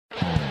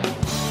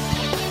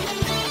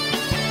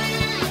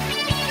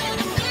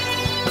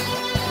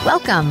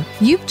Welcome.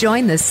 You've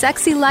joined the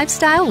Sexy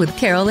Lifestyle with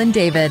Carol and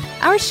David.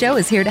 Our show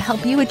is here to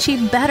help you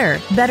achieve better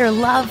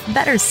love,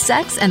 better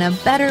sex, and a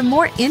better,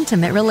 more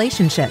intimate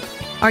relationship.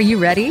 Are you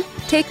ready?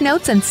 Take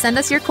notes and send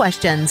us your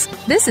questions.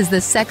 This is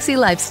the Sexy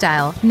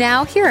Lifestyle.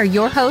 Now, here are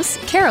your hosts,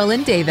 Carol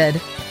and David.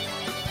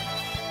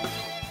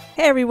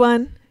 Hey,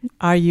 everyone.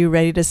 Are you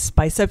ready to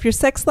spice up your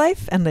sex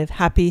life and live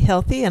happy,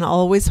 healthy, and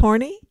always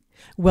horny?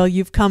 Well,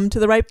 you've come to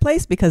the right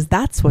place because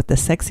that's what the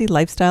Sexy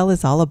Lifestyle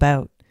is all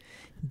about.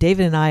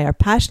 David and I are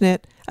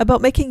passionate about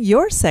making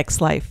your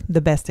sex life the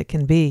best it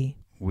can be.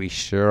 We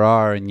sure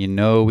are, and you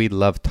know we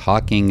love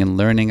talking and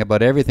learning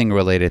about everything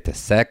related to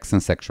sex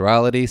and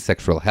sexuality,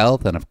 sexual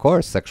health, and of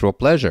course, sexual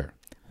pleasure.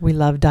 We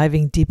love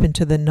diving deep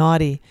into the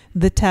naughty,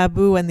 the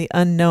taboo, and the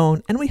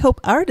unknown, and we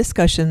hope our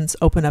discussions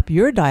open up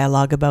your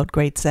dialogue about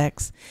great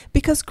sex,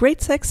 because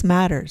great sex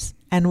matters,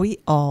 and we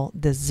all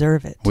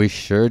deserve it. We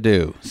sure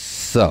do.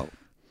 So,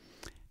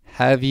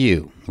 have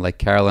you, like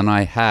Carol and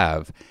I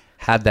have,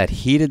 had that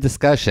heated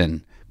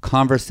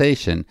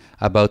conversation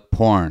about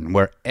porn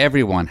where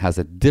everyone has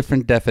a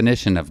different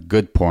definition of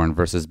good porn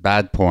versus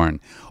bad porn?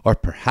 Or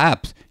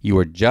perhaps you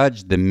were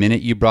judged the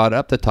minute you brought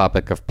up the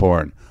topic of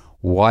porn.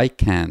 Why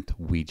can't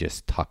we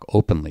just talk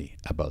openly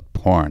about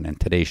porn? And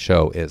today's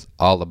show is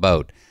all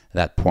about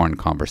that porn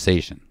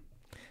conversation.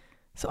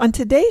 So on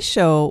today's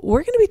show,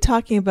 we're going to be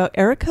talking about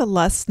Erika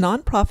Lust's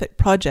nonprofit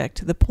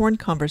project, The Porn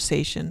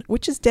Conversation,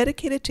 which is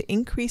dedicated to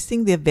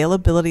increasing the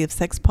availability of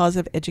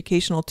sex-positive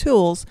educational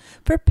tools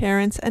for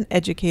parents and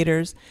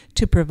educators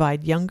to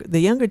provide the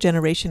younger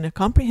generation a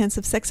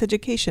comprehensive sex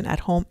education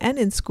at home and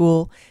in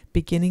school,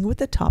 beginning with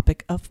the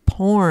topic of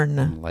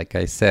porn. Like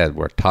I said,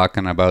 we're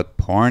talking about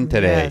porn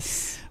today.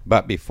 Yes.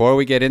 But before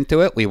we get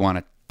into it, we want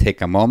to take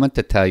a moment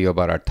to tell you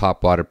about our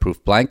top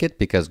waterproof blanket,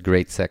 because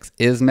great sex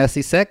is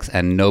messy sex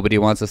and nobody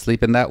wants to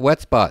sleep in that wet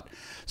spot.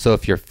 So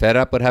if you're fed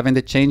up with having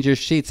to change your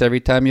sheets every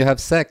time you have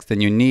sex, then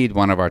you need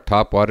one of our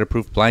top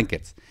waterproof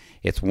blankets.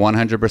 It's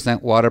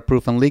 100%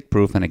 waterproof and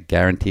leak-proof, and it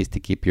guarantees to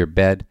keep your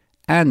bed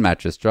and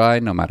mattress dry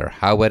no matter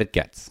how wet it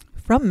gets.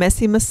 From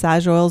messy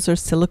massage oils or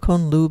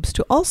silicone lubes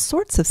to all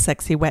sorts of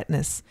sexy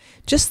wetness,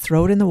 just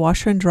throw it in the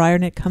washer and dryer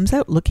and it comes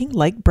out looking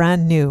like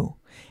brand new.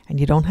 And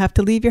you don't have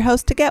to leave your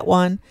house to get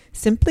one.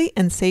 Simply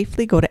and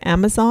safely go to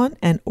Amazon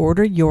and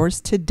order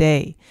yours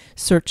today.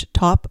 Search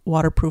Top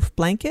Waterproof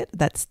Blanket.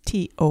 That's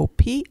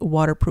T-O-P,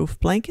 Waterproof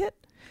Blanket.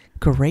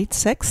 Great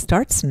sex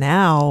starts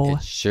now.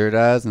 It sure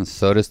does, and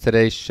so does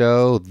today's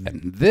show.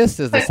 And this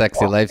is the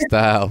Sexy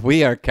Lifestyle.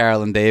 We are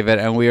Carol and David,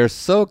 and we are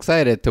so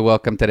excited to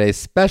welcome today's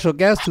special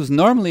guest who's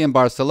normally in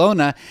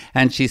Barcelona,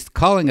 and she's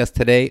calling us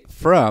today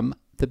from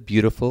the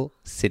beautiful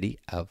city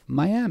of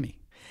Miami.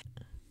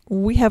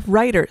 We have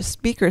writer,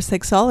 speaker,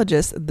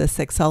 sexologist, the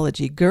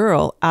Sexology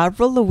Girl,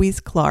 Avril Louise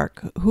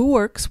Clark, who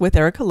works with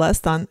Erika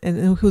Lust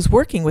who's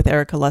working with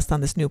Erika Lust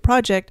on this new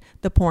project,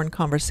 The Porn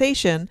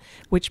Conversation,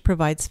 which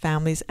provides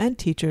families and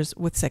teachers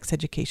with sex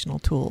educational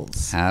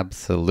tools.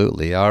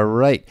 Absolutely. All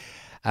right.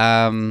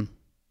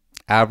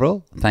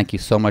 Avril, thank you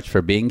so much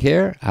for being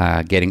here,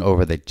 getting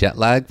over the jet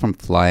lag from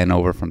flying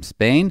over from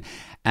Spain.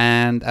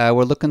 And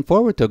we're looking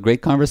forward to a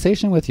great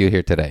conversation with you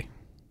here today.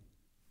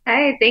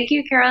 Hi, thank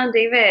you, Carol and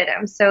David.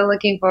 I'm so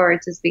looking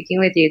forward to speaking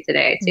with you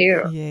today,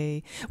 too.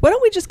 Yay. Why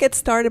don't we just get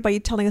started by you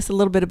telling us a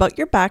little bit about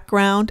your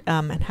background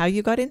and how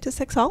you got into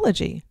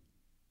sexology?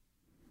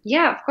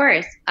 Yeah, of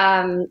course.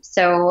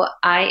 So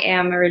I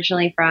am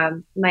originally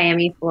from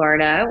Miami,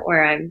 Florida,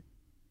 where I'm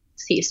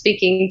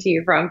speaking to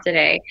you from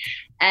today.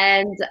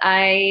 And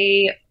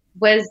I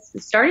was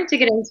starting to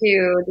get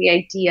into the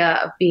idea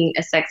of being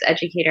a sex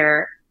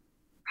educator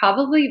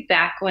probably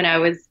back when I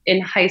was in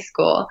high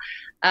school.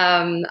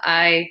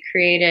 I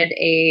created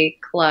a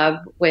club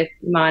with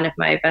one of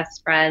my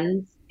best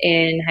friends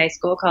in high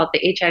school called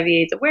the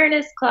HIV/AIDS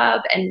Awareness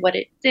Club. And what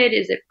it did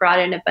is it brought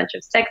in a bunch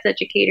of sex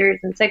educators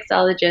and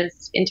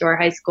sexologists into our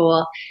high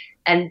school.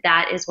 And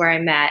that is where I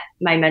met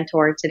my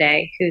mentor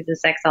today, who's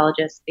a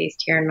sexologist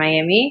based here in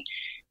Miami.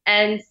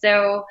 And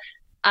so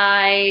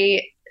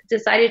I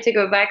decided to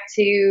go back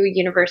to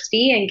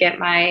university and get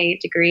my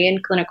degree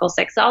in clinical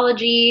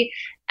sexology.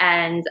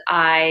 And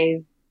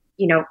I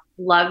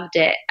loved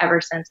it ever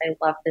since. I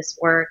love this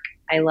work.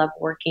 I love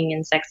working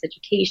in sex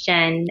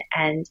education,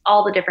 and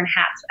all the different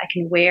hats I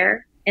can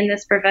wear in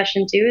this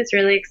profession too is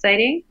really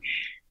exciting.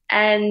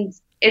 And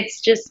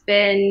it's just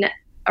been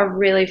a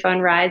really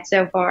fun ride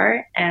so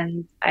far.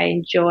 And I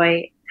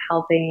enjoy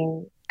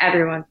helping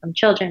everyone from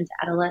children to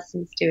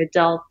adolescents to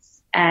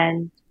adults.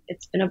 And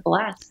it's been a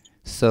blast.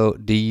 So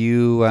do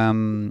you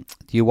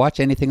watch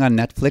anything on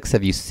Netflix?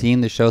 Have you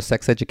seen the show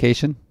Sex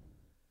Education?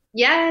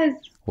 Yes,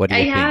 what do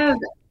you think? have.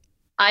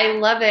 I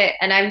love it.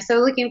 And I'm so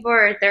looking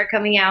forward. They're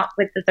coming out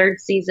with the third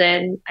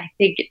season, I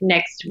think,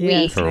 next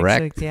week.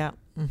 Correct. Next week, yeah.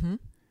 Mm-hmm.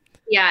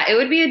 Yeah, it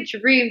would be a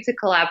dream to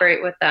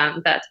collaborate with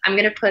them. But I'm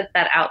going to put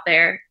that out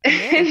there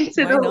into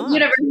the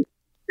universe.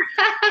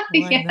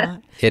 Why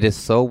not? It is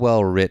so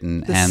well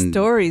written. The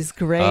story's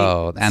great.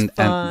 Oh, and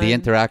the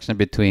interaction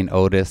between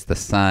Otis, the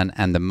son,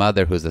 and the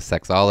mother, who's a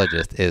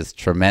sexologist, is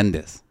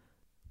tremendous.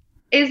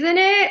 Isn't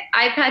it?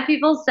 I've had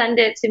people send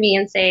it to me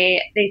and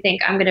say they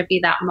think I'm going to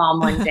be that mom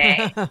one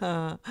day.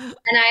 And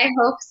I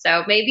hope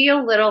so. Maybe a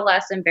little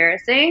less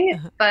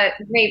embarrassing, but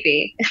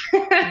maybe.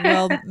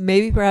 Well,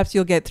 maybe perhaps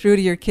you'll get through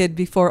to your kid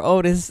before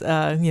Otis,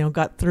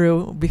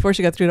 before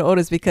she got through to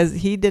Otis, because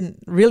he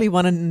didn't really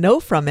want to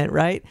know from it,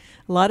 right?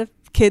 A lot of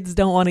kids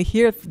don't want to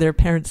hear their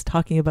parents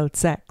talking about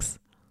sex.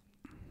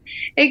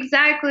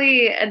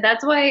 Exactly. And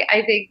that's why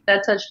I think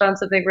that touched on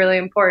something really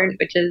important,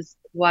 which is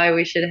why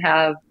we should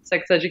have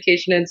sex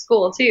education in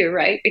school too,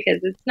 right? Because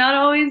it's not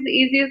always the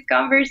easiest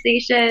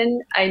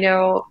conversation. I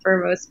know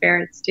for most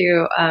parents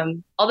too,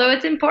 although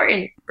it's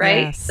important,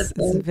 right? Yes, it's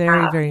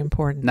very, very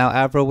important. Now,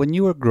 Avril, when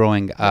you were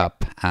growing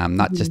up,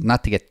 not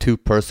to get too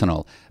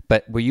personal,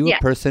 but were you a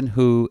person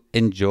who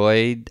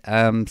enjoyed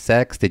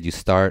sex? Did you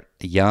start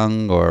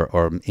young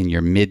or in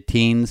your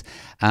mid-teens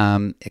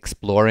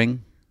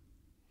exploring?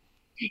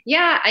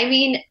 Yeah, I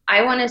mean,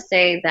 I want to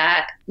say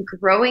that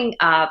growing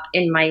up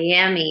in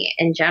Miami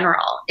in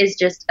general is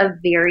just a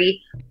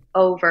very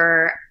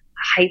over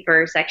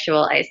hyper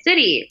sexualized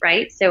city,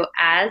 right? So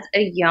as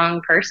a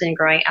young person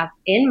growing up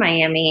in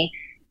Miami,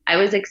 I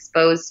was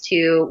exposed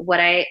to what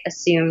I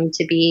assumed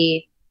to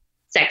be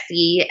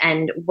sexy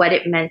and what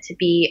it meant to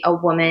be a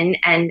woman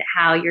and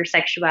how your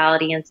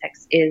sexuality and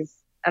sex is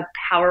a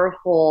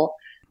powerful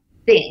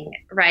thing,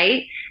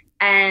 right?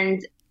 And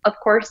of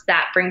course,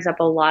 that brings up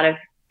a lot of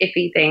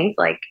iffy things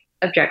like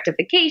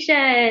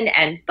objectification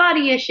and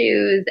body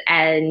issues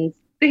and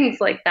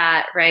things like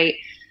that, right?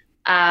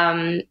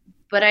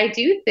 But I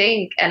do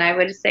think, and I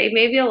would say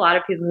maybe a lot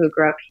of people who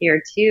grow up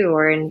here too,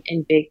 or in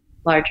big,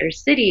 larger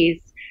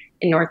cities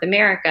in North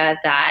America,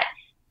 that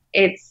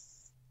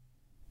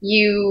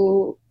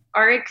you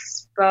are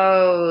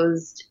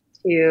exposed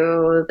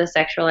to the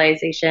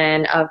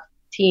sexualization of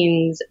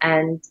teens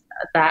and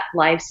that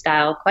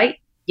lifestyle quite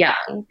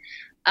young.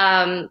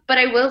 But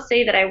I will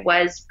say that I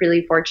was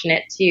really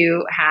fortunate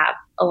to have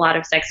a lot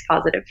of sex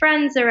positive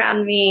friends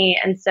around me.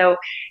 And so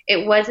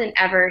it wasn't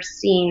ever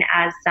seen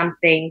as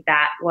something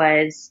that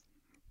was,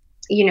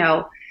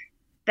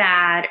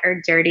 bad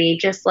or dirty,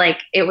 just like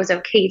it was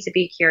okay to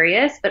be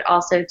curious, but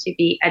also to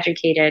be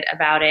educated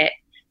about it.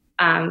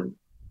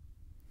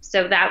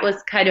 So that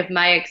was kind of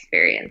my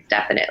experience,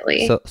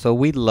 definitely. So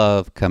we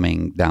love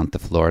coming down to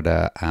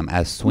Florida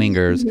as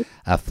swingers.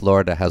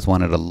 Florida has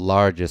one of the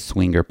largest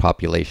swinger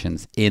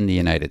populations in the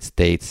United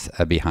States,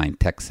 behind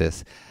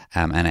Texas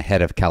and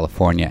ahead of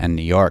California and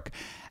New York.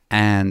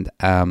 And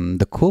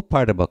the cool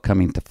part about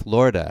coming to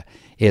Florida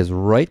is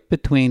right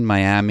between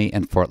Miami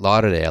and Fort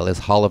Lauderdale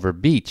is Oliver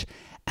Beach,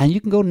 and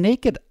you can go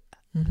naked.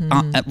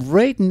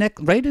 Right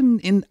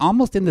in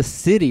almost in the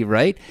city,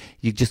 right?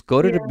 You just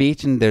go to the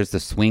beach and there's the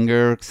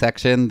swinger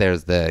section,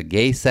 there's the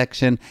gay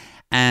section,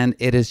 and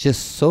it is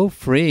just so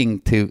freeing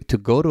to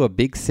go to a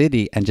big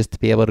city and just to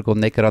be able to go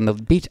naked on the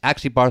beach.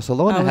 Actually,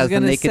 Barcelona has the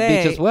naked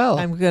beach as well.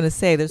 I'm going to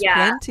say there's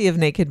plenty of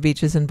naked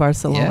beaches in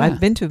Barcelona. I've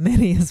been to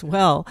many as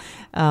well.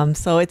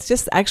 So it's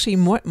just actually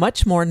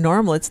much more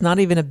normal. It's not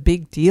even a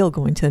big deal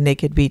going to a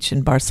naked beach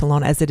in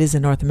Barcelona as it is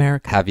in North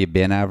America. Have you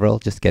been, Avril?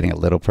 Just getting a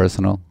little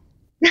personal.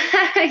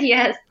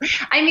 Yes.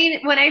 I mean,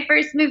 when I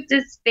first moved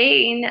to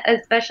Spain,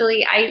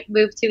 especially, I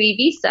moved to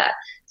Ibiza.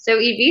 So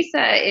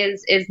Ibiza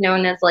is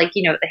known as the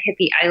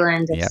hippie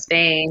island of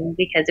Spain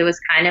because it was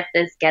kind of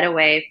this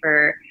getaway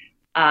for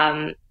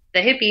the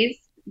hippies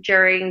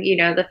during,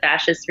 the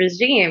fascist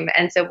regime.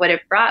 And so what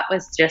it brought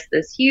was just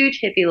this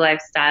huge hippie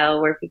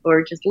lifestyle where people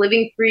were just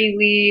living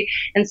freely.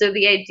 And so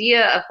the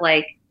idea of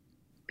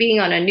being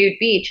on a nude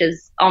beach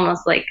is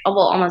almost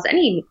almost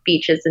any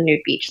beach is a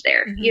nude beach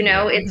there.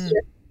 It's just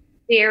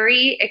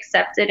very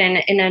accepted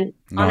and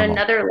on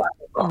another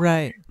level.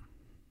 Right.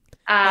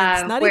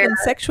 It's not even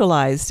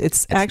sexualized.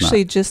 It's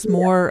actually just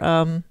more,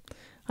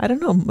 I don't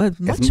know,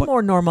 much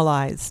more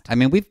normalized. I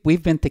mean,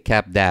 we've been to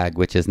Cap d'Agde,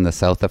 which is in the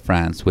south of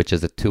France, which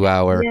is a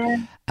 2-hour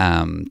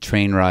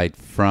train ride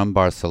from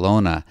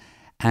Barcelona.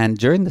 And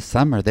during the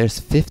summer, there's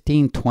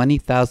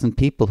 20,000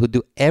 people who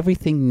do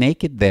everything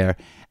naked there.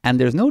 And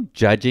there's no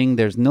judging.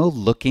 There's no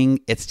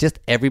looking. It's just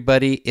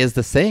everybody is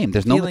the same.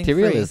 There's no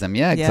materialism.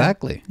 Yeah,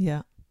 exactly.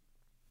 Yeah.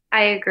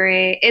 I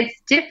agree.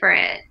 It's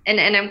different. And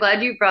I'm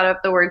glad you brought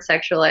up the word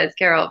sexualized,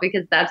 Carol,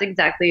 because that's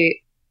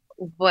exactly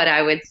what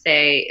I would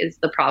say is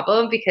the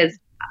problem. Because,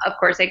 of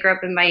course, I grew up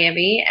in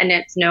Miami and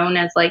it's known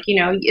as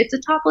it's a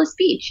topless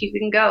beach. You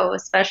can go,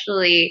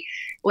 especially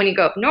when you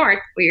go up north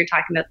where you're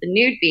talking about the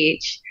nude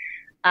beach.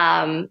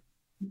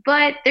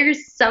 But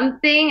there's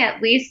something,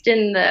 at least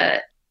in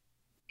the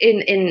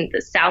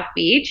South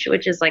Beach,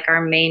 which is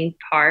our main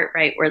part,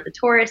 right, where the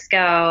tourists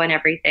go and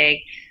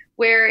everything,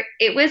 where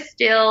it was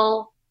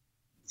still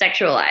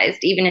sexualized,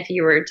 even if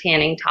you were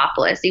tanning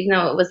topless, even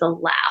though it was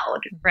allowed,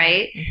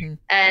 right?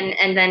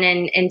 And then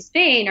in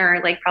Spain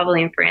or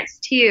probably in France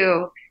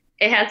too,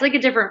 it has a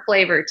different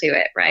flavor to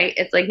it, right?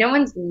 It's no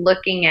one's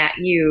looking at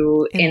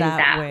you in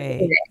that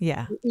way.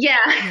 Yeah,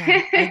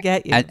 I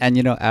get you.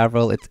 And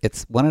Avril,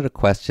 it's one of the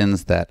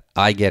questions that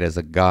I get as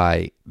a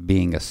guy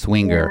being a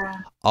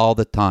swinger all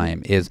the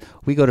time is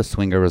we go to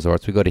swinger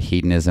resorts, we go to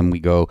hedonism, we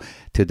go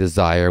to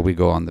desire, we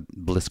go on the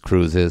bliss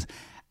cruises,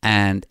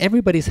 and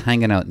everybody's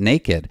hanging out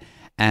naked.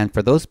 And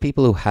for those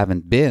people who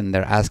haven't been,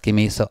 they're asking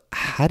me, so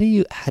how do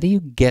you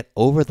get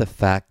over the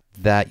fact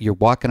that you're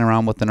walking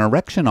around with an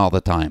erection all the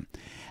time?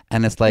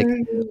 And it's like,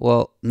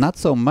 well, not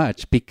so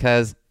much,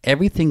 because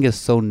everything is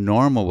so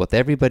normal with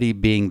everybody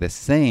being the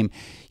same.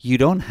 You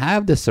don't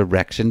have this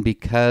erection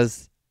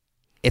because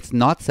it's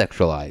not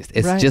sexualized.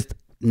 It's just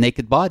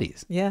naked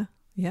bodies. Yeah.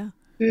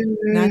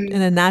 Not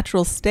in a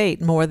natural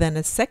state more than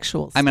a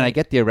sexual state. I mean, I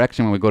get the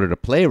erection when we go to the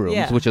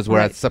playrooms, which is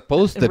where it's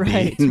supposed to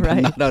be,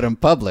 but not out in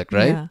public,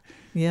 right?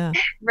 Yeah.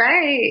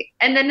 Right.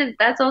 And then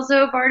that's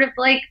also a part of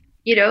like,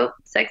 you know,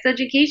 sex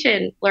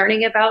education,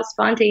 learning about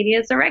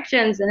spontaneous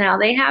erections and how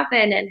they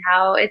happen and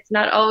how it's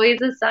not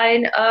always a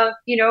sign of,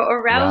 you know,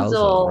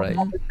 arousal right.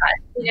 all the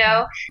time, you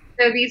know?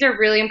 So these are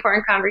really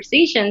important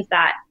conversations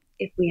that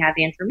if we had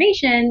the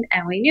information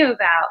and we knew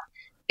about,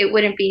 it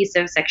wouldn't be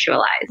so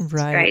sexualized,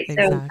 right? Exactly.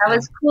 So that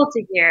was cool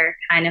to hear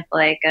kind of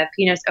like a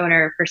penis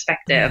owner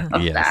perspective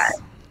of that.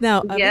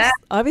 Now,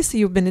 obviously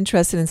you've been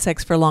interested in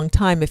sex for a long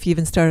time, if you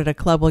even started a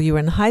club while you were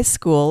in high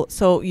school.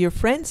 So your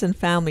friends and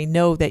family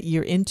know that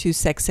you're into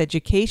sex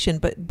education,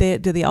 but do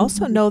they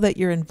also know that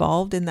you're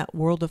involved in that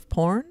world of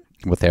porn?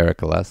 With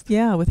Erika Lust?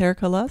 Yeah, with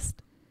Erika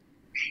Lust?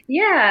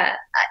 Yeah,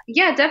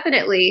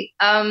 definitely.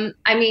 I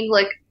mean,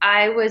 look,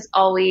 I was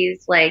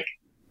always like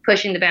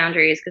pushing the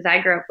boundaries because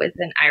I grew up with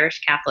an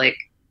Irish Catholic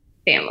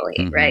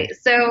family, right?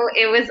 So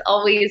it was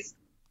always,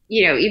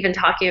 you know, even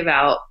talking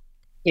about,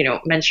 you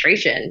know,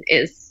 menstruation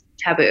is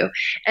taboo.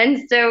 And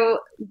so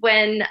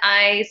when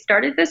I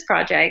started this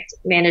project,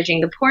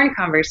 Managing the Porn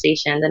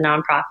Conversation, the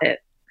nonprofit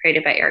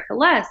created by Erika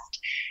Lust,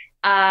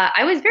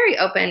 I was very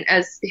open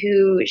as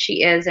who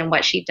she is and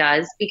what she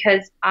does,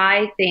 because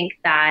I think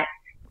that,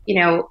 you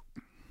know,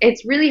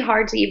 it's really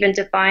hard to even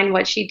define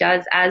what she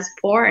does as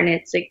porn.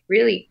 It's like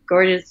really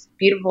gorgeous,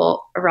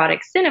 beautiful,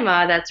 erotic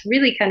cinema that's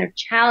really kind of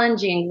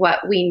challenging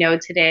what we know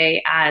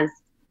today as,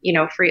 you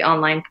know, free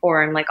online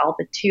porn, like all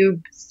the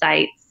tube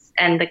sites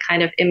and the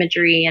kind of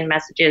imagery and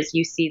messages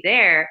you see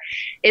there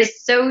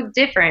is so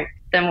different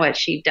than what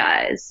she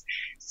does.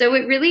 So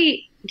it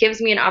really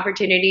gives me an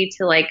opportunity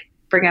to like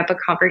bring up a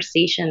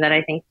conversation that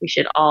I think we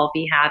should all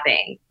be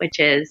having, which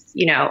is,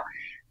 you know,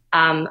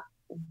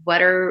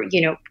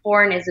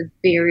 porn is a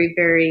very,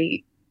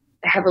 very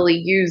heavily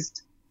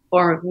used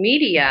form of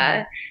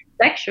media,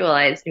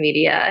 sexualized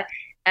media.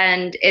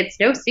 And it's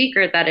no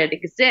secret that it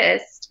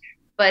exists,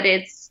 but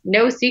it's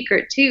no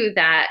secret too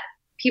that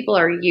people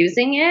are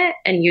using it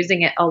and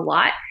using it a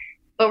lot,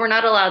 but we're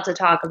not allowed to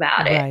talk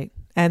about it. Right.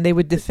 And they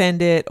would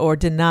defend it or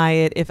deny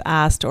it if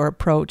asked or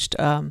approached.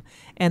 And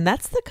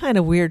that's the kind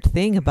of weird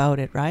thing about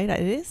it, right?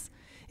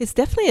 It's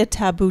definitely a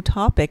taboo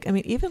topic. I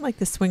mean, even like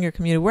the swinger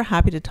community, we're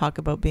happy to talk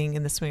about being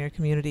in the swinger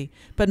community,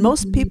 but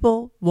most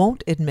people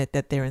won't admit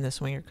that they're in the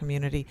swinger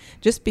community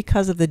just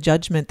because of the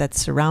judgment that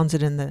surrounds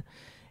it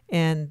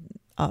and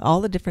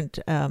all the different,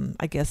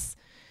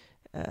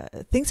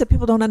 things that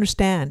people don't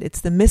understand.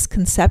 It's the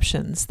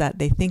misconceptions that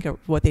they think are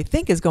what they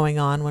think is going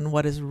on when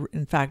what is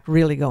in fact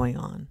really going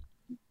on.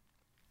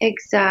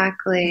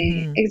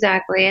 Exactly.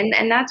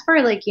 And that's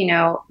where, like, you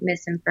know,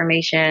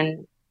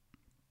 misinformation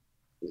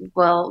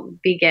will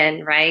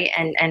begin, right?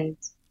 And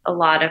a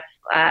lot of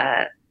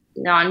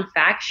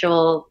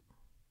non-factual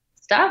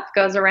stuff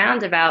goes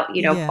around about,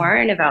 you know,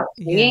 porn, about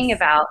singing,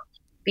 about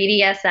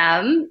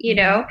BDSM, you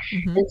know,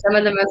 and some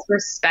of the most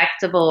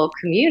respectable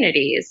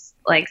communities,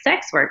 like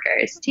sex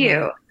workers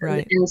too.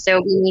 Right. And so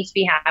we need to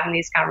be having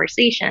these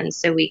conversations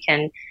so we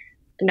can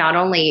not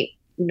only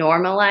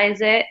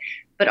normalize it,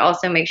 but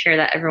also make sure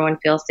that everyone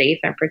feels safe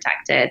and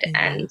protected.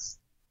 And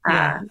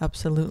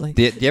absolutely.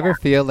 Do you ever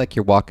feel like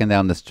you're walking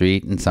down the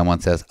street and someone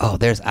says, "Oh,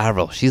 there's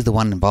Avril. She's the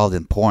one involved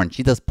in porn.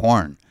 She does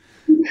porn."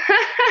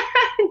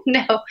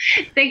 No,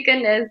 thank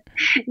goodness.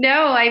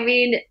 No, I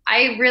mean,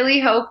 I really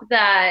hope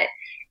that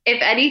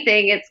if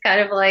anything, it's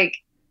kind of like,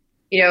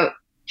 you know,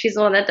 she's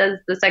the one that does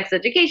the sex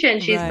education.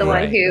 She's the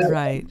one who,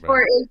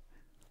 or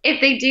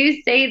if they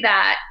do say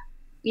that,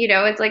 you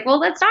know, it's like, well,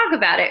 let's talk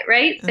about it,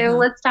 right? So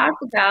let's talk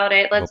about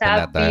it. Let's open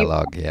have that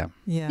dialogue. That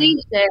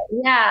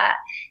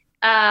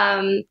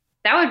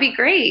would be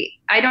great.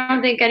 I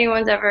don't think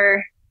anyone's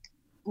ever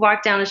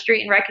walked down the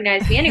street and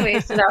recognized me anyway,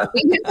 so that would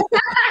be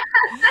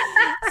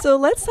So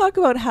let's talk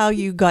about how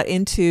you got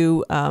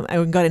into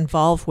and got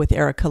involved with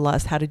Erika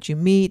Lust. How did you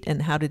meet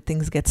and how did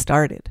things get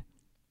started?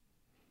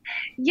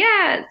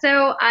 Yeah,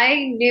 so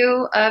I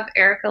knew of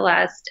Erika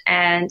Lust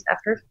and of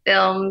her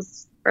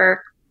films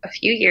for a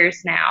few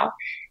years now.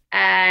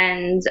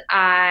 And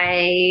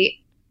I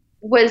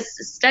was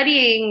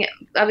doing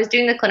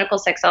the clinical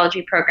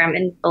sexology program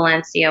in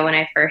Valencia when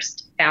I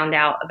first found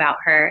out about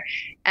her.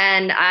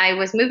 And I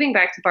was moving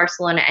back to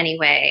Barcelona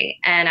anyway.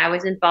 And I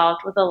was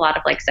involved with a lot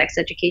of like sex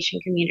education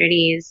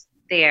communities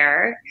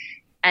there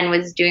and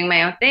was doing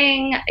my own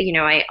thing. You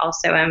know, I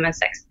also am a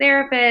sex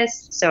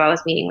therapist. So I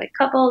was meeting with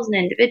couples and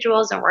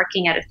individuals and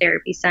working at a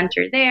therapy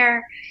center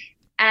there.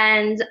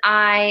 And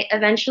I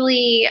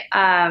eventually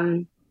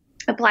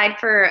applied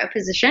for a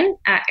position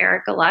at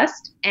Erika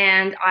Lust,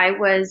 and I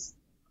was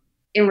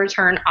in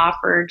return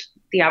offered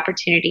the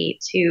opportunity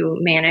to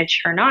manage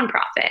her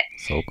nonprofit.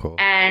 So cool.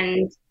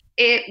 And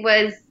it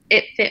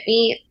fit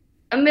me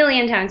a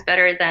million times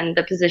better than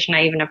the position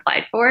I even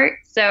applied for.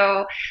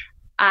 So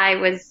I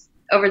was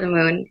over the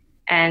moon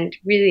and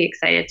really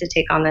excited to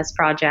take on this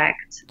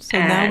project. So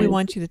now we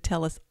want you to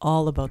tell us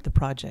all about the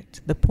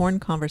project, the Porn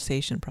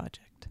Conversation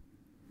Project.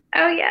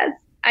 Oh, yes.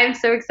 I'm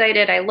so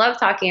excited. I love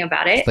talking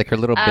about it. It's like her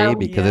little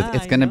baby, because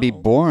it's going to be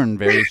born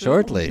very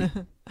shortly.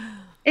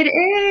 It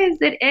is.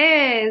 It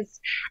is.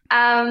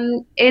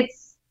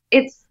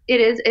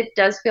 It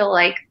does feel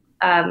like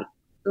the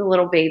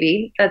little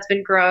baby that's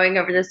been growing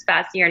over this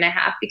past year and a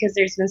half, because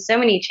there's been so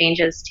many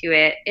changes to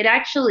it. It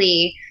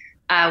actually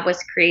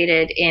was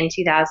created in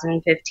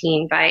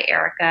 2015 by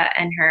Erika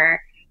and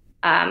her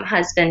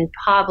husband,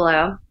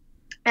 Pablo.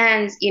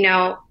 And,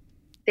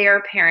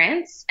 they're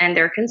parents, and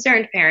they're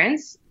concerned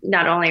parents.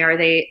 Not only are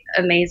they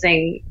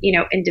amazing,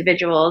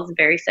 individuals,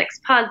 very sex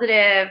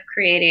positive,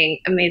 creating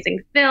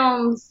amazing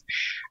films,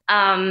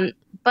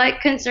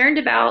 but concerned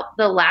about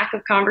the lack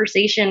of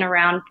conversation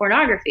around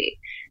pornography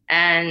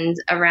and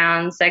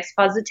around sex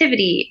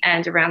positivity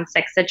and around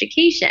sex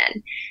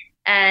education.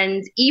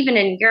 And even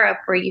in Europe,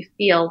 where you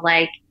feel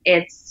like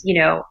it's,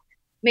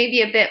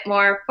 maybe a bit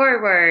more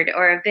forward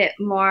or a bit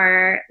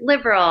more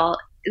liberal,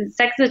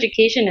 sex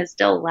education is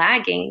still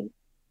lagging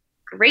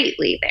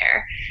greatly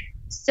there.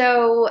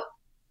 So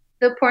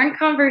the Porn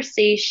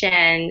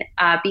Conversation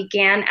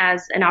began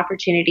as an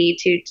opportunity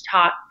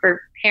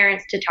for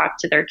parents to talk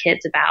to their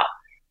kids about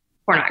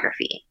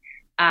pornography,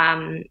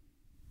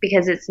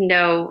 because it's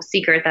no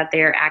secret that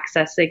they're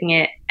accessing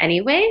it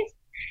anyways.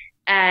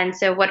 And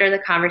so what are the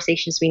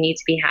conversations we need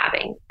to be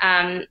having?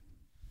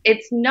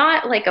 It's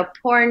not like a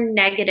porn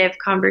negative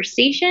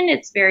conversation.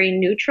 It's very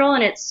neutral,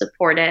 and it's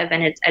supportive,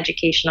 and it's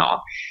educational.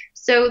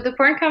 So the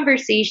Porn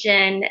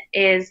Conversation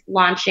is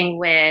launching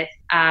with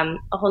a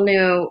whole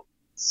new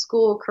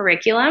school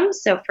curriculum.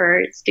 So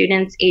for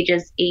students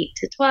ages 8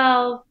 to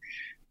 12,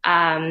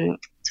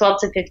 12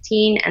 to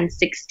 15, and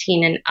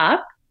 16 and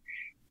up.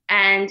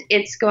 And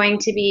it's going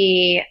to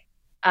be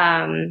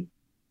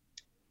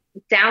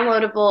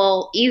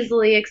downloadable,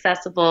 easily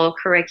accessible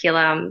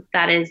curriculum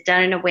that is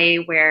done in a way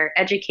where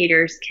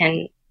educators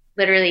can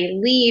literally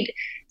lead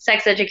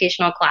sex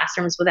educational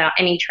classrooms without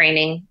any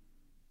training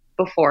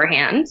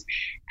beforehand.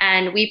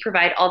 And we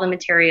provide all the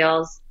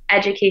materials,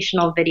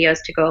 educational videos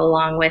to go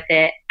along with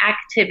it,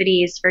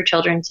 activities for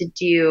children to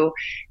do,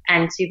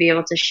 and to be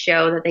able to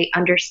show that they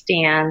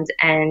understand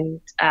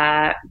and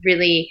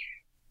really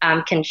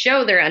can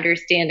show their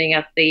understanding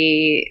of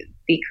the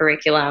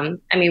curriculum.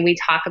 I mean, we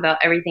talk about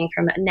everything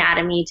from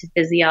anatomy to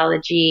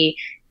physiology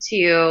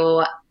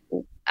to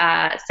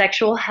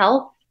sexual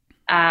health.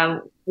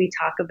 We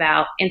talk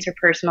about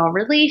interpersonal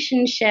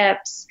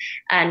relationships,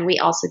 and we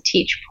also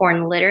teach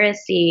porn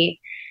literacy.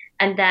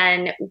 And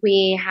then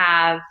we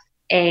have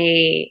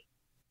a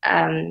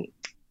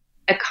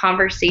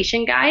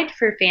conversation guide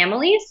for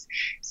families.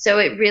 So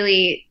it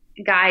really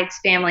guides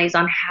families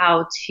on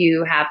how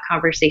to have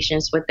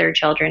conversations with their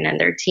children and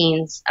their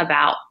teens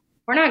about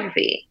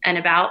pornography and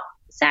about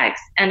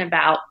sex and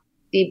about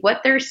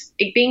what they're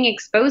being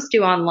exposed to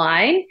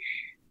online,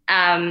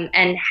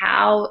 and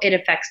how it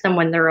affects them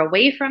when they're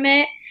away from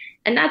it.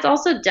 And that's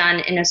also done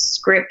in a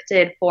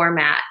scripted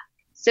format.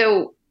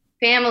 So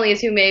families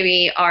who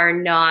maybe are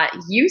not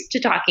used to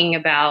talking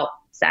about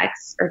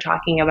sex or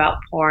talking about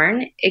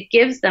porn, it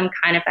gives them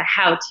kind of a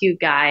how-to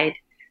guide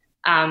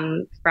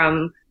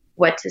from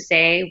what to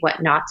say,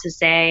 what not to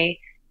say,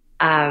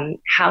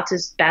 how to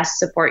best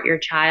support your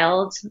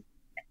child.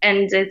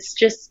 And it's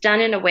just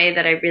done in a way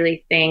that I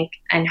really think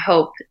and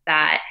hope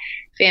that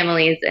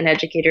families and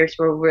educators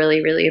will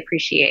really, really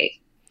appreciate.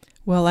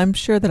 Well, I'm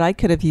sure that I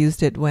could have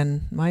used it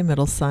when my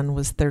middle son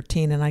was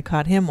 13 and I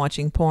caught him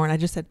watching porn. I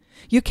just said,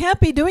 "You can't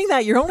be doing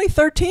that. You're only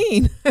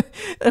 13."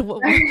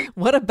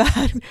 What a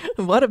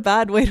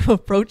bad way to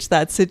approach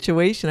that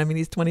situation. I mean,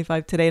 he's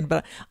 25 today,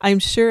 but I'm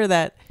sure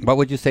that... What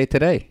would you say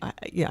today?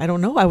 I don't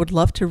know. I would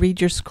love to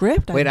read your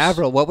script. Wait,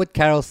 Avril, what would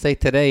Carol say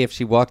today if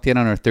she walked in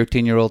on her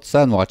 13-year-old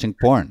son watching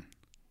porn?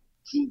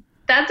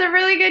 That's a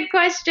really good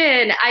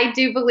question. I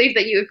do believe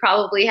that you would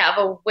probably have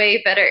a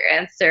way better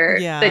answer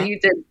than you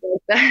did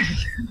with that.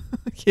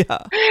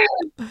 Yeah.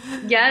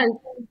 Yes.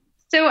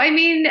 So, I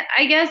mean,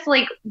 I guess,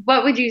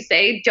 what would you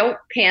say? Don't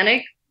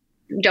panic.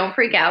 Don't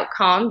freak out.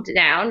 Calm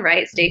down,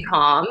 right? Stay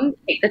calm.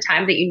 Take the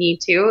time that you need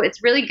to.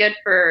 It's really good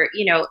for,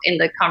 in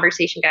the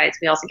conversation guides,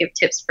 we also give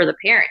tips for the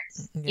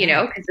parents,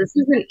 because this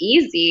isn't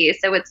easy.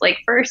 So it's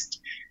first,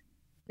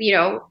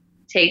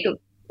 take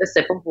a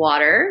sip of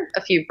water,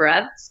 a few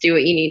breaths, do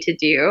what you need to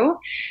do.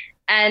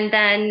 And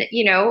then,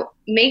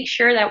 make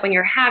sure that when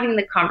you're having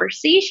the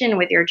conversation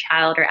with your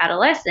child or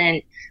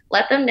adolescent,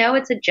 let them know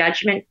it's a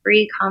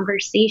judgment-free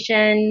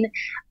conversation.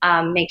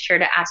 Make sure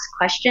to ask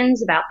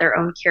questions about their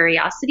own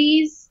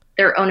curiosities,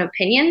 their own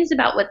opinions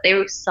about what they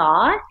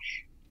saw.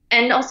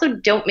 And also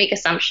don't make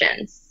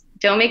assumptions.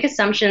 Don't make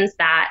assumptions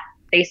that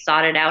they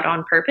sought it out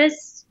on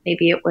purpose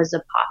maybe it was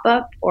a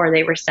pop-up or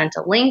they were sent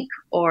a link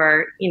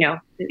or,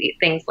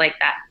 things like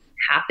that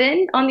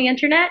happen on the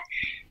internet.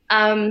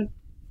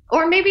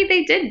 Or maybe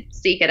they did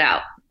seek it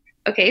out.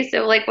 Okay,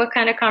 so like what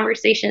kind of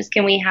conversations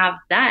can we have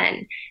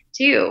then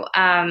too?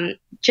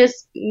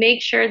 Just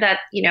make sure that,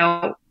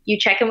 you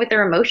check in with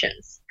their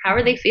emotions. How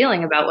are they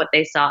feeling about what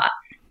they saw?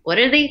 What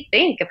do they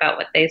think about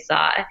what they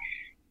saw?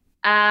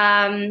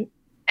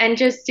 And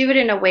just do it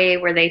in a way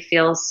where they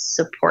feel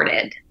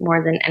supported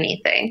more than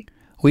anything.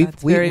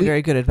 That's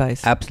very good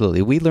advice.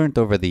 Absolutely. We learned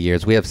over the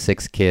years, we have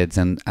 6 kids,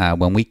 and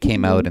when we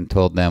came out and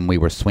told them we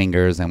were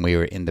swingers and we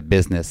were in the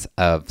business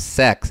of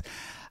sex,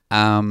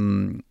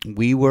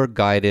 we were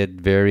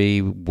guided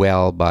very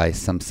well by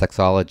some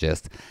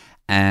sexologists,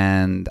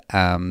 and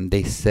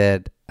they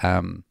said,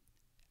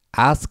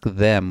 ask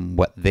them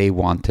what they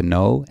want to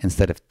know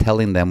instead of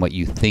telling them what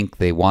you think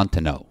they want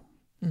to know.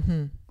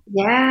 Mm-hmm.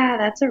 Yeah,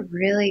 that's a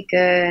really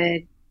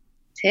good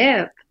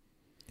tip.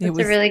 That's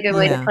a really good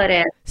way to put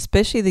it.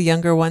 Especially the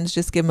younger ones,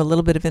 just give them a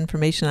little bit of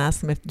information, ask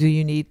them do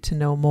you need to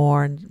know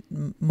more?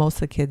 And most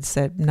of the kids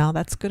said, no,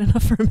 that's good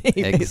enough for me.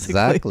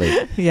 Exactly.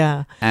 Basically.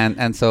 Yeah.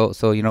 And so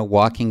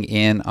walking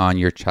in on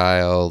your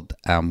child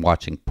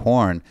watching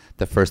porn,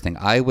 the first thing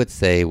I would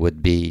say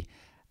would be,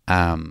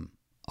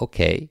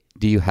 okay,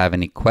 do you have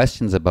any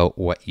questions about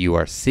what you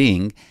are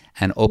seeing?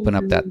 And open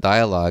up that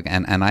dialogue.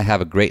 And I have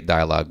a great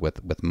dialogue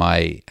with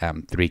my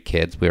 3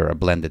 kids. We're a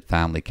blended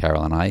family,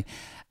 Carol and I.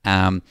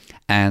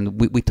 And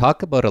we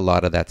talk about a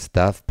lot of that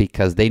stuff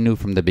because they knew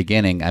from the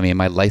beginning. I mean,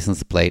 my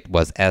license plate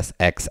was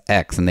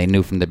SXX, and they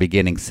knew from the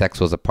beginning sex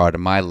was a part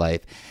of my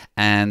life.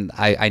 And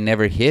I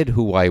never hid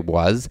who I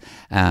was.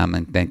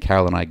 And then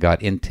Carol and I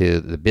got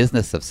into the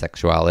business of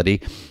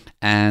sexuality.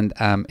 And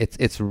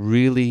it's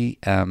really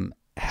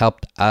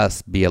helped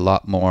us be a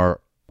lot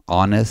more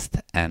honest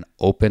and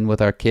open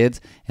with our kids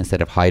instead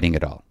of hiding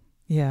it all.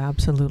 Yeah,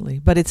 absolutely.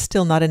 But it's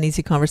still not an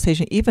easy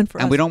conversation, even for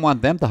us. And we don't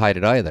want them to hide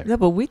it either. No,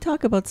 but we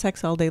talk about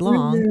sex all day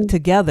long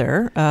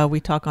together.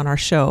 We talk on our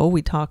show.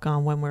 We talk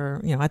on when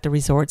we're, at the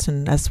resorts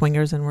and as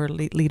swingers and we're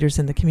leaders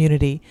in the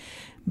community.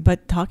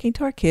 But talking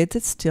to our kids,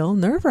 it's still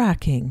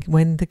nerve-wracking.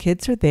 When the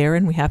kids are there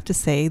and we have to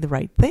say the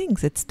right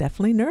things, it's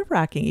definitely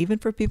nerve-wracking, even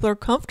for people who are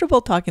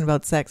comfortable talking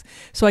about sex.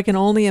 So I can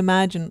only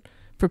imagine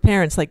for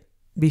parents, like,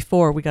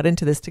 before we got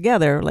into this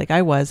together, like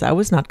I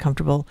was not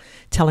comfortable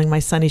telling my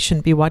son he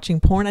shouldn't be watching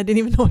porn. I didn't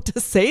even know what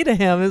to say to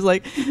him. It was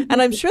like, and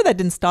I'm sure that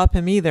didn't stop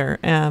him either.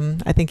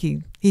 I think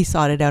he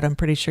sought it out. I'm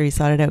pretty sure he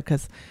sought it out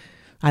because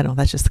I don't know,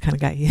 that's just the kind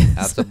of guy he is.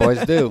 That's what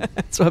boys do.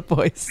 That's what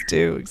boys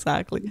do,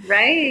 exactly.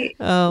 Right.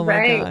 Oh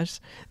my gosh.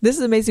 This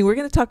is amazing. We're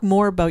going to talk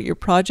more about your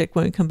project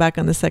when we come back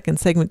on the second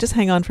segment. Just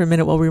hang on for a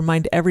minute while we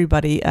remind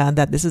everybody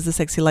that this is The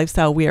Sexy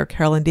Lifestyle. We are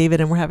Carol and David,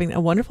 and we're having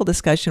a wonderful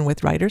discussion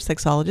with writer,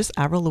 sexologist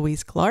Avril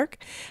Louise Clark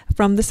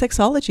from the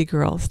Sexology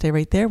Girl. Stay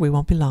right there. We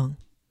won't be long.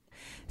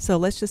 So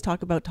let's just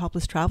talk about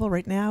topless travel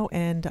right now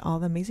and all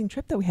the amazing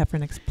trip that we have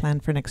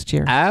planned for next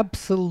year.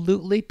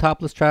 Absolutely.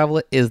 Topless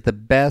travel is the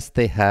best.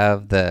 They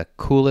have the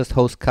coolest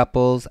host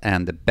couples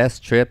and the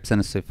best trips.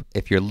 And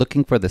if you're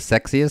looking for the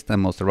sexiest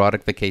and most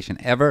erotic vacation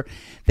ever,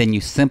 then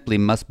you simply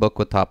must book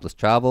with Topless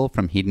Travel,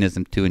 from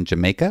Hedonism 2 in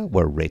Jamaica,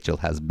 where Rachel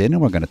has been,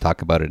 and we're going to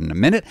talk about it in a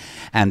minute,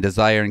 and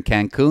Desire in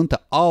Cancun, to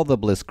all the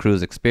Bliss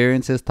Cruise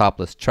experiences.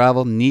 Topless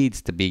Travel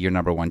needs to be your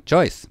number one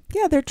choice.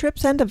 Yeah, their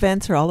trips and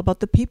events are all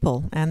about the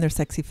people and their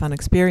sexy fun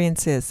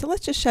experiences. So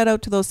let's just shout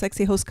out to those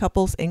sexy host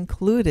couples,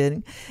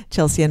 including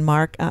Chelsea and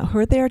Mark, who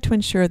are there to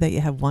ensure that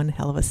you have one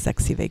hell of a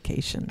sexy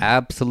vacation.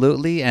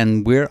 Absolutely.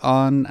 And we're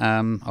on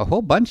a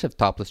whole bunch of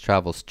Topless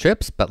Travel's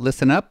trips, but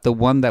listen up. The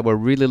one that we're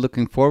really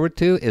looking forward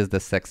to is the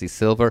Sexy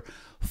Silver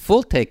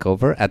full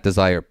takeover at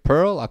Desire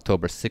Pearl,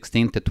 October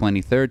 16th to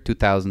 23rd,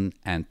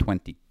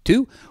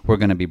 2022. We're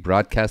going to be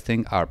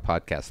broadcasting our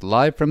podcast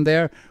live from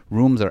there.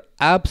 Rooms are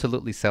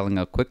absolutely selling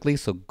out quickly,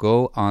 so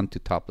go on to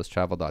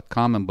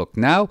toplesstravel.com and book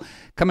now.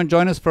 Come and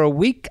join us for a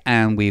week,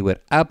 and we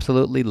would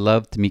absolutely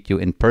love to meet you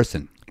in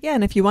person. Yeah,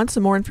 and if you want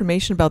some more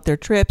information about their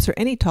trips or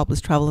any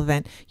topless travel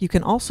event, you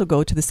can also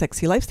go to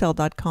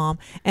thesexylifestyle.com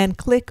and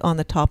click on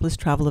the Topless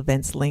Travel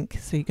Events link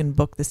so you can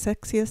book the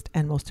sexiest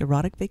and most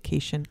erotic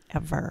vacation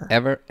ever.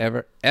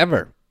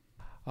 Ever.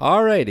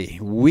 Alrighty,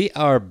 we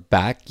are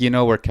back.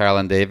 We're Carol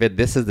and David.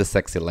 This is The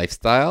Sexy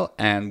Lifestyle,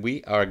 and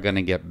we are going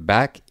to get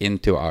back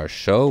into our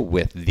show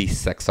with the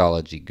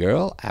Sexology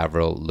Girl,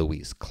 Avril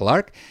Louise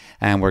Clark,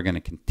 and we're going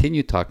to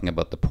continue talking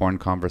about the porn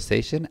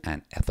conversation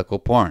and ethical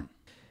porn.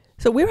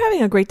 So we were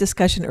having a great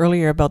discussion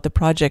earlier about the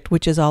project,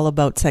 which is all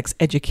about sex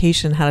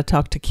education, how to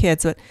talk to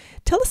kids. But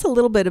tell us a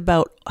little bit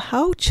about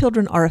how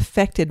children are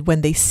affected when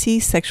they see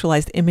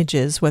sexualized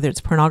images, whether it's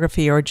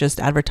pornography or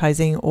just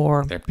advertising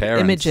or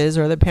images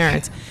or their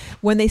parents.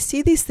 When they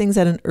see these things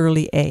at an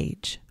early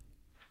age,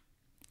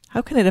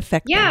 how can it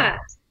affect them?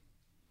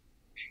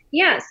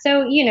 Yeah.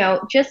 So,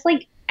 just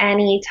like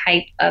any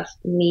type of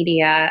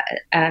media,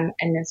 and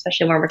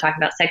especially when we're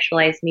talking about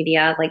sexualized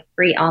media, like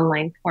free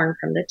online porn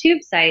from the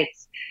tube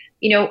sites,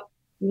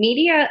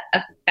 media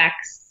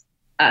affects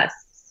us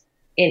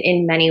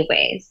in many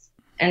ways.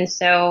 And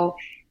so,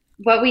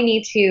 what we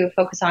need to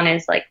focus on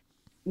is like,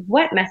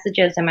 what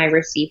messages am I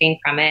receiving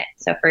from it?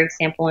 So, for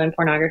example, in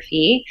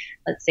pornography,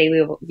 let's say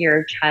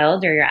your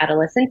child or your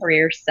adolescent or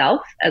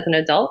yourself as an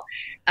adult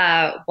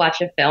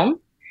watch a film.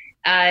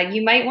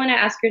 You might want to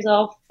ask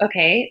yourself,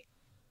 okay,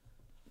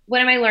 what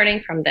am I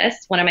learning from this?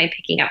 What am I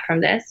picking up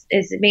from this?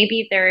 Is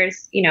maybe there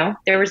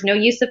was no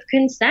use of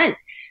consent.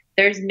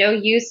 There's no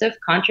use of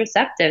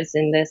contraceptives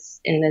in this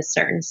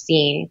certain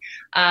scene.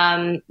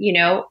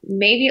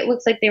 Maybe it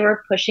looks like they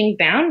were pushing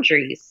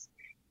boundaries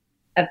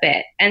a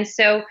bit. And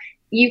so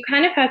you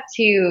kind of have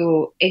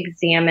to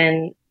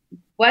examine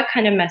what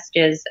kind of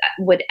messages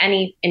would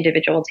any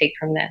individual take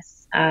from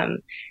this,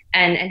 and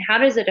how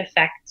does it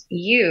affect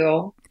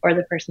you or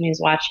the person who's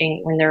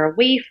watching when they're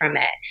away from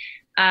it.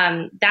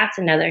 That's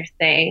another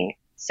thing.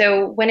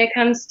 So when it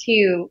comes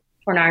to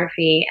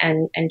pornography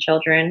and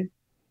children,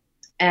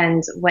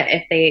 and what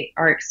if they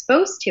are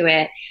exposed to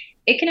it,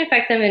 it can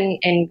affect them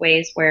in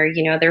ways where,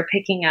 they're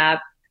picking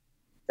up,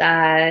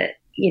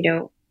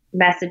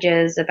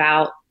 messages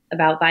about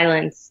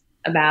violence,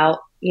 about,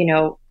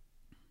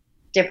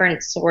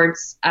 different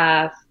sorts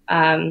of,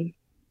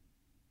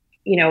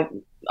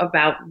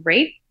 about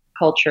rape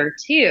culture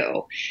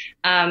too.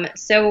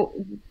 So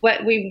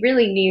what we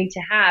really need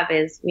to have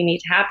is we need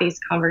to have these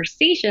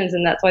conversations,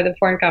 and that's why the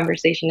porn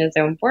conversation is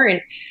so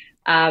important.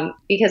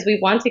 Because we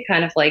want to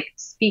kind of like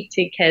speak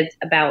to kids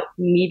about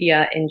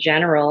media in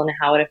general and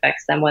how it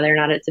affects them, whether or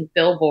not it's a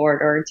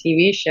billboard or a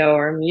TV show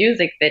or a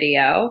music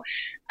video,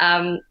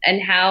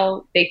 and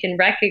how they can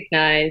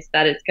recognize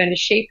that it's going to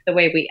shape the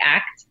way we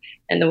act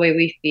and the way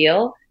we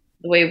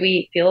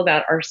feel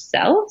about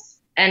ourselves,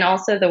 and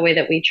also the way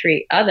that we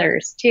treat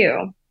others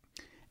too.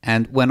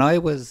 And when I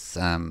was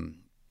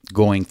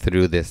going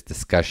through this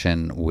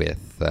discussion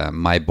with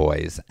my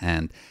boys,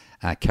 and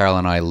Carol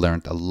and I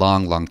learned a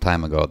long, long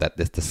time ago that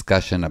this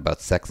discussion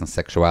about sex and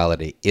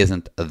sexuality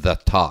isn't the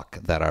talk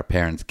that our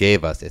parents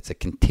gave us. It's a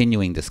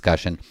continuing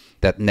discussion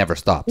that never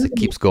stops. It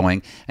keeps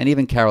going. And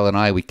even Carol and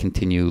I, we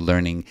continue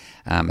learning,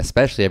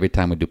 especially every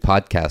time we do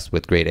podcasts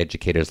with great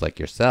educators like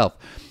yourself.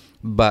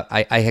 But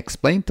I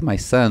explained to my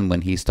son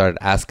when he started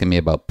asking me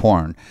about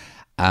porn,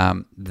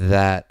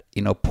 that,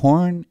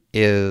 porn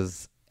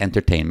is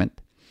entertainment.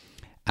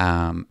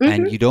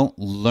 And you don't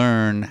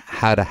learn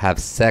how to have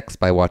sex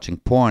by watching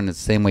porn. It's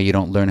the same way you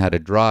don't learn how to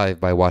drive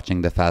by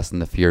watching the Fast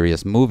and the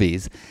Furious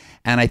movies.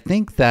 And I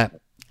think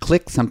that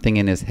clicked something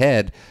in his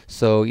head.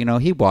 So,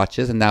 he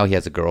watches, and now he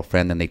has a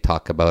girlfriend, and they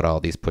talk about all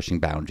these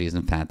pushing boundaries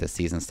and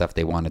fantasies and stuff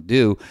they want to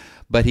do.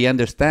 But he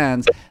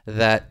understands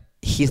that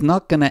he's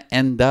not going to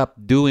end up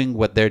doing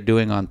what they're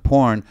doing on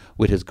porn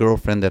with his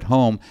girlfriend at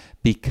home,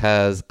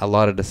 because a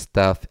lot of the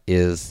stuff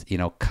is,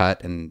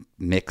 cut and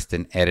mixed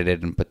and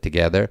edited and put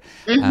together.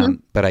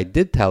 But I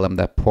did tell him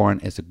that porn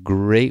is a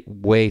great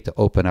way to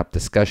open up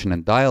discussion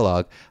and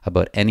dialogue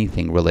about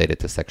anything related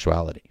to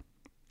sexuality.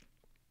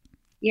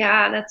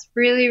 Yeah, that's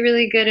really,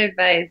 really good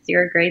advice.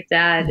 You're a great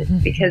dad,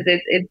 because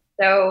it's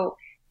so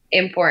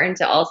important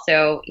to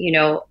also,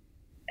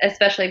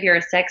 especially if you're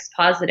a sex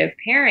positive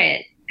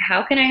parent,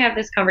 how can I have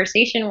this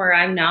conversation where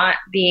I'm not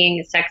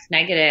being sex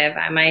negative?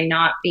 Am I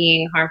not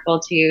being harmful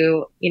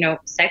to,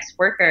 sex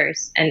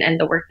workers and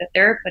the work that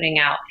they're putting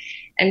out?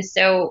 And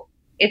so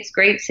it's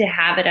great to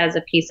have it as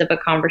a piece of a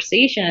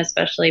conversation,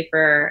 especially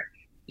for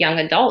young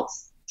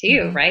adults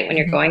too, right? When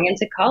you're going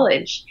into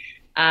college.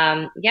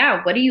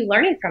 What are you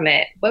learning from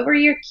it? What were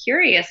you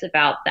curious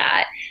about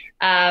that?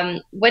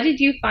 What did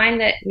you find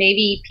that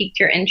maybe piqued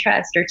your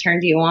interest or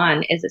turned you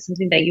on? Is it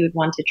something that you would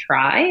want to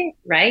try,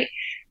 right?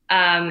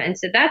 And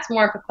so that's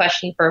more of a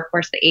question for, of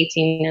course, the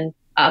 18 and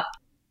up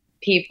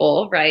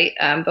people, right?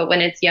 But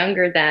when it's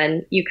younger,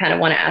 then you kind of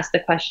want to ask the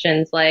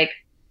questions like,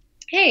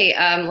 hey,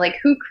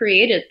 who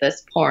created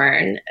this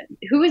porn?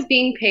 Who is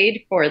being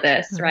paid for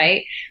this,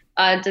 right?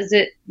 Does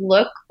it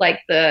look like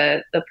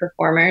the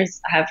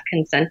performers have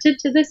consented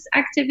to this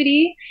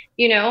activity?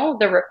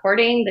 The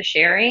recording, the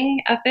sharing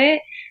of it.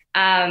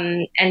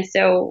 And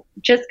so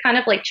just kind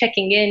of like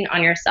checking in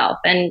on yourself.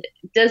 And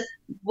does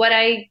what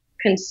I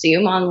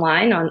consume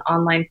online on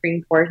online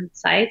free porn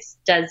sites,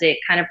 does it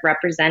kind of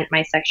represent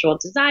my sexual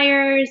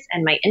desires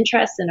and my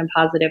interests in a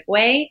positive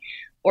way,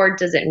 or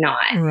does it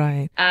not?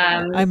 Right.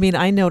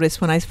 I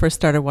noticed when I first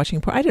started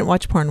watching porn, I didn't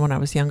watch porn when I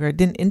was younger. It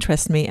didn't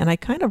interest me. And I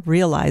kind of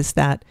realized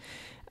that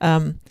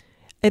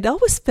it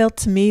always felt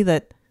to me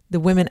that the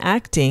women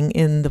acting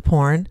in the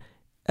porn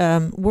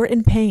were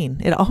in pain.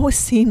 It always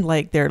seemed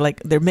like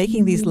they're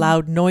making these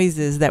loud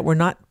noises that were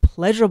not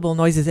pleasurable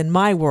noises in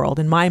my world,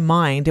 in my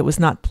mind. It was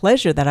not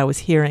pleasure that I was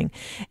hearing.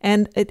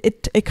 And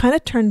it kind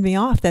of turned me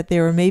off that they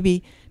were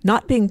maybe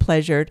not being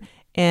pleasured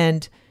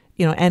and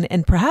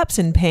perhaps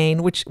in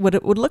pain, which what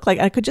it would look like.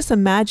 I could just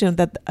imagine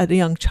that a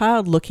young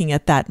child looking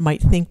at that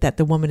might think that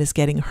the woman is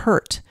getting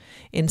hurt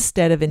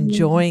instead of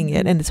enjoying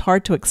it. And it's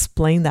hard to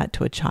explain that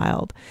to a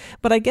child.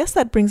 But I guess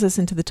that brings us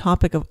into the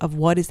topic of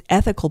what is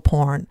ethical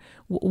porn.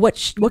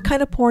 What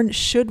kind of porn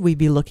should we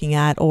be looking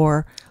at,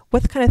 or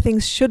What kind of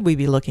things should we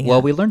be looking Well,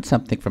 at? we learned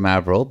something from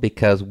Avril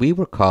because we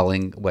were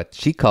calling what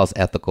she calls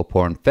ethical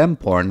porn femme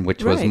porn,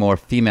 which was Right. more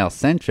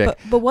female-centric.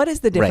 But what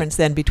is the difference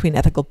then between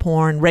ethical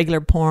porn, regular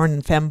porn,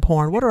 and femme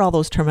porn? What are all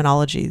those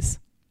terminologies?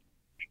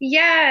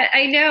 Yeah,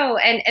 I know,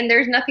 and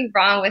there's nothing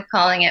wrong with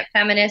calling it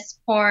feminist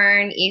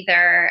porn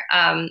either.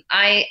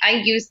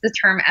 I use the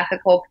term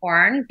ethical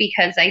porn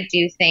because I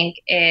do think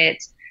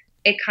it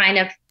kind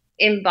of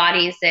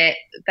embodies it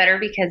better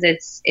because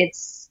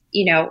it's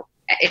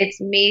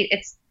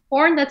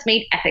porn that's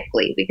made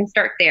ethically. We can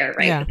start there,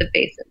 right, with the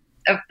basis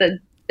of the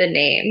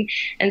name.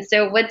 And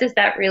so, what does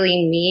that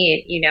really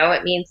mean?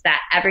 It means that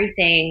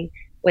everything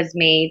was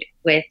made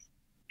with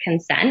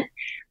consent.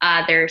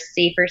 There's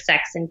safer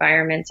sex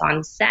environments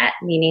on set,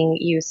 meaning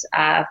use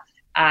of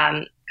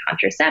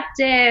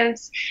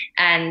contraceptives,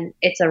 and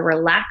it's a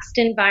relaxed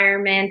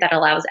environment that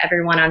allows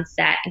everyone on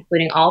set,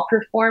 including all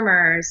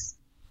performers,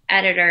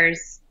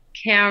 editors,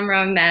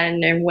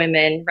 cameramen and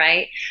women,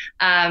 right,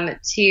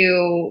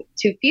 to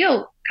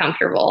feel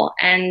comfortable.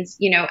 And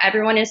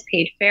everyone is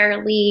paid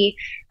fairly.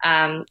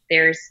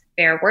 There's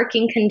fair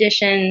working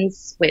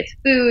conditions with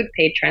food,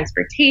 paid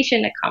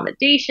transportation,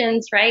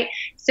 accommodations, right?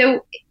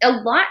 So a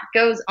lot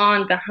goes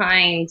on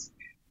behind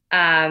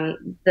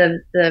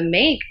the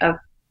make of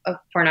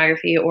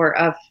pornography or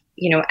of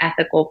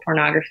ethical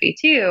pornography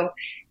too.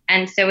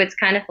 And so it's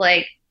kind of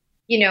like,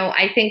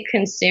 I think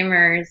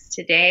consumers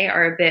today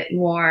are a bit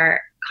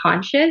more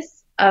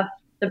conscious of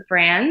the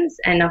brands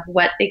and of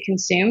what they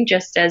consume,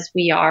 just as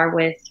we are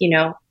with,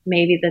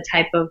 maybe the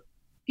type of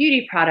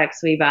beauty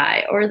products we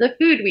buy or the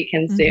food we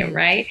consume,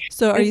 right?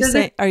 So are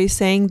you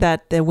saying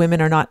that the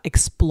women are not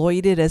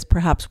exploited as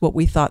perhaps what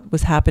we thought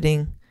was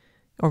happening,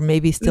 or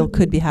maybe still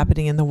could be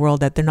happening in the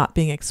world, that they're not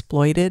being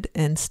exploited,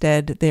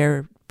 instead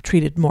they're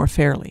treated more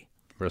fairly?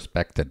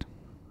 Respected.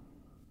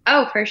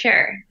 Oh, for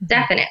sure.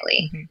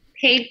 Definitely.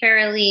 Paid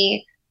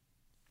fairly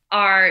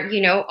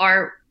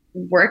are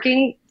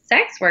working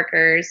sex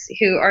workers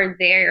who are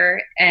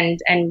there and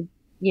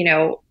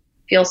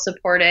feel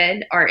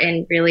supported, are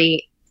in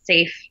really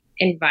safe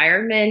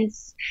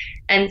environments.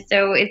 And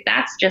so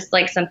that's just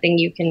like something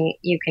you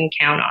can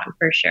count on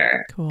for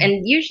sure. Cool.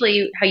 And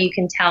usually how you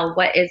can tell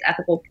what is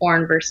ethical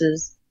porn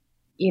versus,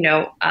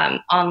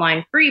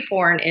 online free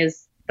porn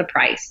is the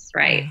price,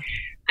 right?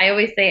 I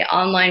always say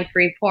online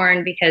free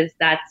porn because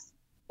that's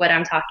what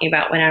I'm talking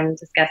about when I'm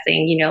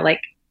discussing,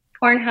 like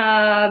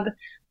Pornhub,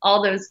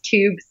 all those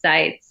tube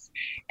sites.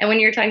 And when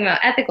you're talking about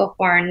ethical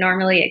porn,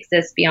 normally it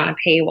exists beyond a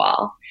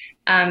paywall.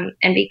 And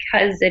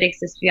because it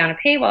exists beyond a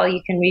paywall,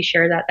 you can be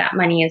sure that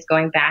money is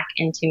going back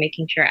into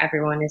making sure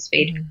everyone is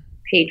paid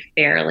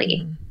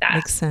fairly. That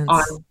makes sense.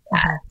 On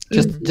that.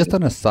 Just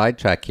on a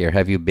sidetrack here,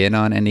 have you been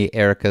on any of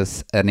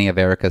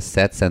Erika's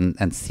sets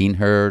and seen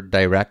her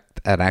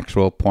direct an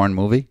actual porn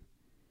movie?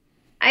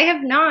 I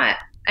have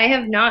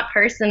not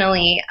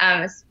personally,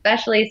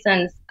 especially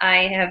since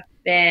I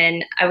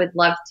would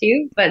love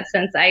to, but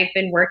since I've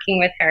been working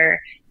with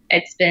her,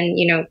 it's been,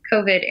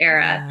 COVID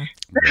era.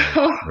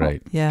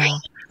 Right. Yeah.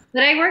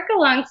 But I work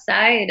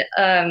alongside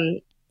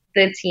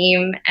the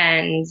team,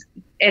 and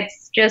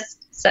it's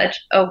just such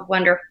a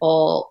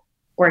wonderful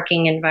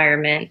working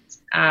environment.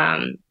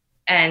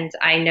 And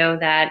I know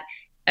that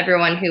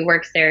everyone who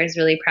works there is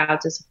really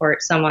proud to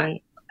support someone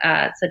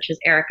such as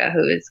Erika,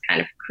 who is kind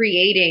of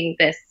creating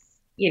this,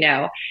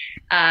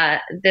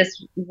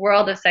 this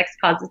world of sex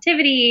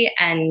positivity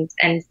and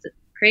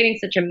creating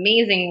such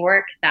amazing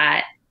work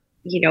that,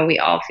 we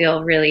all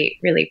feel really,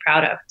 really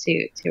proud of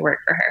to work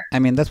for her. I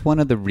mean, that's one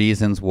of the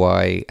reasons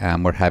why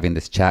we're having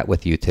this chat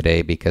with you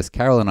today, because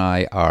Carol and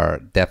I are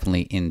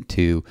definitely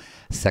into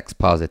sex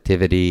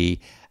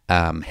positivity,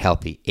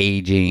 healthy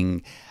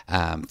aging,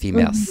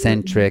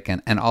 female-centric,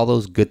 and all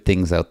those good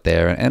things out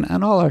there.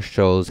 And all our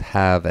shows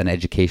have an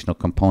educational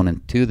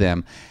component to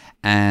them.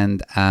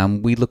 And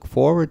we look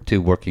forward to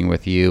working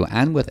with you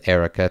and with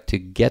Erika to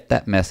get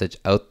that message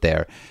out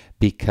there,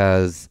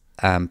 because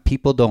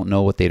people don't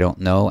know what they don't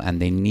know,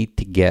 and they need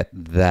to get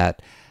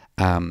that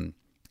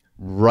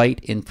right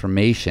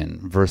information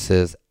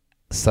versus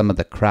some of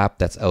the crap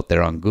that's out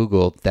there on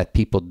Google that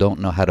people don't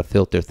know how to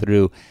filter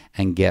through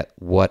and get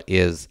what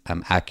is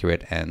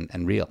accurate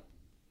and real.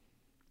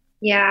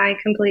 Yeah, I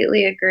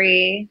completely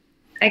agree.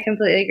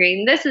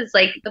 And this is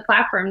like the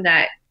platform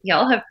that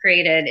y'all have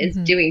created is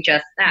doing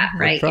just that,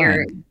 right?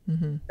 You're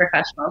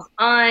professionals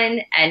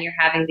on, and you're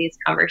having these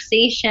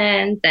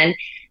conversations, and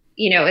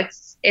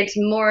it's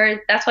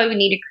more, that's why we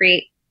need to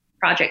create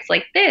projects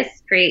like this,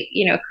 create,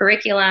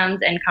 curriculums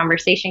and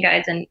conversation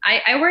guides. And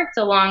I worked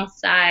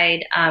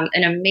alongside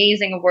an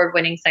amazing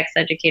award-winning sex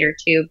educator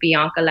too,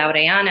 Bianca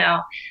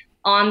Laureano,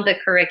 on the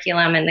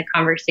curriculum and the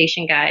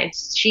conversation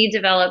guides. She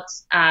developed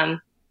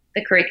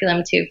the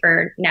curriculum too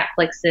for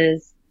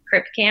Netflix's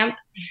Crip Camp.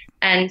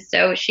 And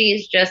so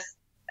she's just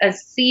a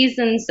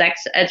seasoned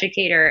sex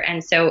educator.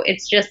 And so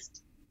it's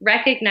just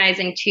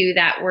recognizing too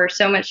that we're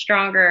so much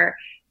stronger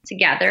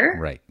together,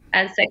 right,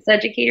 as sex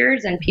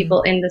educators and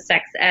people in the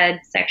sex ed,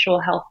 sexual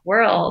health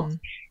world.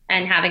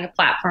 And having a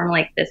platform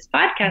like this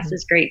podcast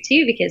is great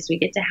too, because we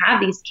get to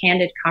have these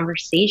candid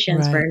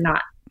conversations Right. where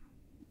not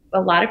a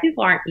lot of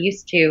people aren't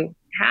used to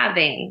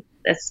having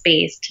the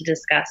space to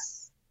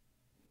discuss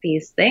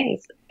these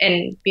things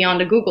and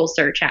beyond a Google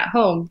search at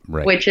home,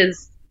 Right. which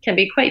can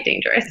be quite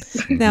dangerous.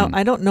 Now,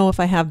 I don't know if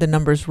I have the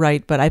numbers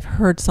right, but I've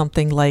heard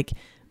something like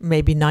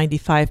maybe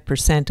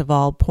 95% of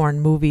all porn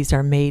movies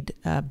are made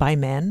by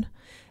men,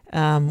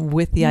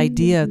 with the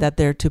idea that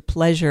they're to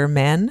pleasure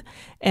men.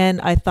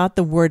 And I thought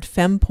the word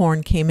femme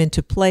porn came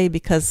into play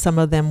because some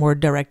of them were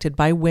directed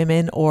by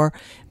women, or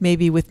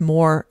maybe with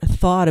more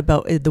thought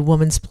about the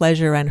woman's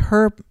pleasure and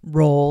her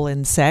role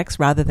in sex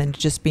rather than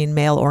just being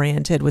male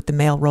oriented with the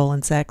male role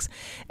in sex.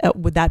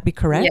 Would that be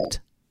correct?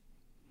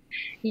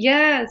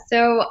 Yeah,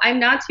 so I'm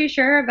not too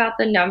sure about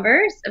the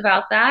numbers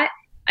about that.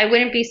 I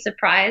wouldn't be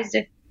surprised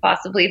if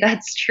possibly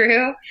that's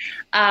true.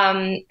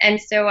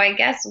 And so I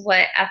guess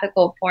what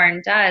ethical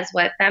porn does,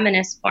 what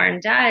feminist porn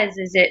does,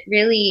 is it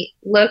really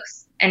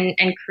looks and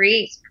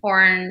creates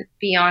porn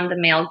beyond the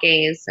male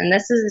gaze. And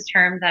this is a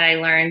term that I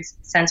learned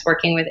since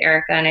working with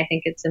Erika, and I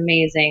think it's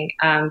amazing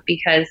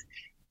because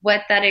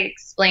what that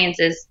explains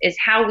is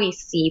how we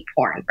see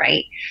porn,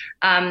 right?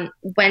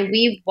 When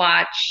we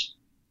watch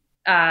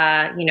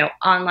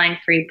online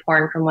free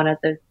porn from one of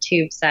the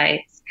tube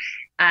sites,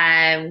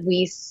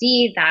 we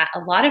see that a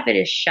lot of it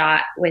is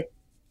shot with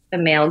the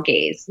male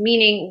gaze,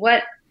 meaning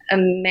what a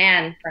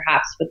man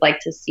perhaps would like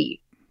to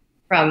see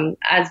from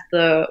as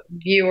the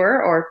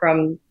viewer or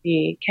from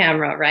the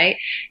camera, right?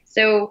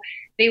 So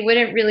they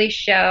wouldn't really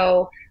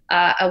show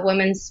a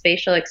woman's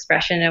facial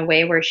expression in a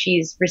way where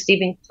she's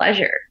receiving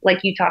pleasure, like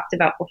you talked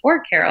about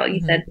before, Carol. You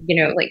said,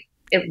 like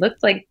it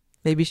looks like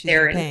Maybe she's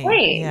they're in pain.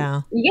 pain.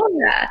 Yeah.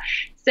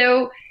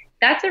 So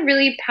that's a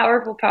really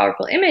powerful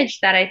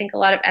image that I think a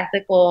lot of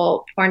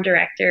ethical porn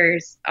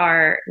directors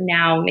are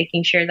now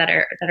making sure that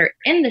are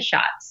in the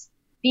shots.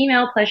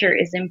 Female pleasure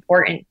is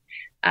important.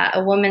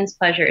 A woman's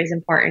pleasure is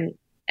important,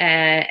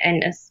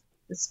 and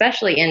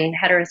especially in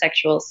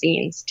heterosexual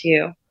scenes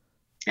too.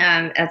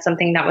 That's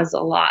something that was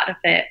a lot of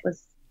it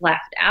was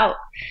left out,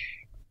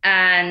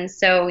 and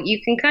so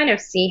you can kind of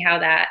see how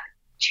that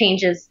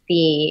changes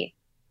the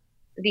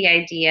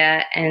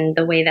idea and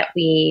the way that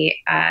we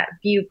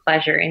view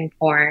pleasure in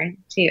porn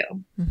too.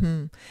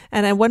 Mm-hmm.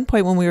 And at one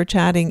point when we were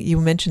chatting, you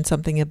mentioned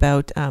something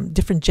about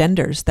different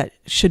genders that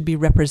should be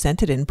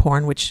represented in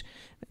porn, which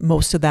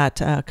most of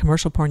that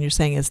commercial porn you're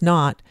saying is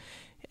not.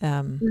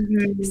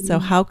 So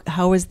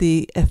how is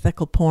the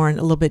ethical porn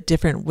a little bit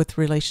different with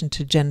relation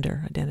to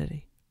gender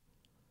identity?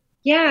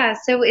 Yeah,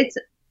 so it's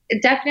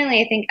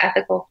definitely, I think,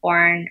 ethical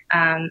porn,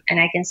 and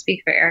I can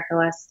speak for Erika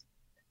Lust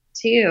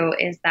too,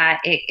 is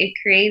that it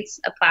creates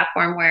a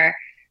platform where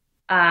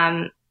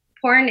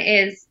porn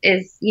is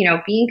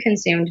being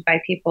consumed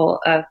by people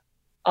of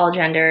all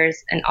genders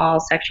and all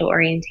sexual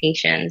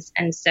orientations.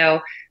 And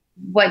so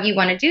what you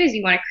want to do is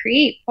you want to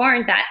create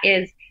porn that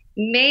is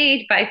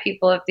made by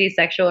people of these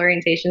sexual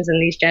orientations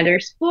and these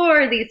genders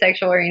for these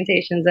sexual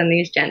orientations and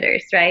these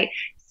genders, right?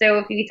 So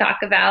if you talk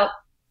about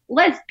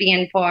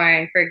lesbian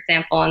porn, for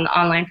example, on the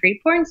online free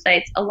porn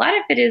sites, a lot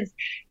of it is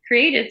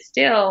created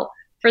still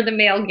for the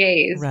male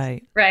gaze,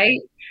 right?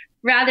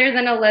 Rather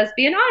than a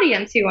lesbian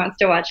audience who wants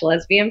to watch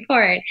lesbian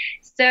porn.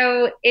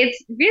 So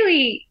it's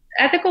really,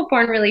 ethical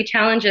porn really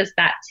challenges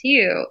that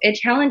too. It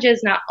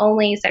challenges not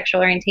only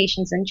sexual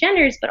orientations and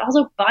genders, but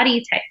also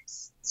body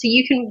types. So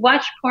you can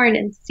watch porn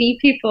and see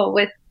people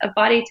with a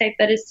body type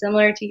that is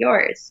similar to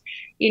yours,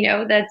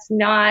 that's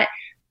not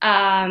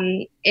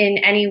in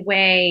any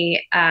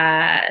way,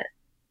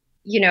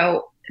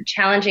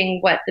 challenging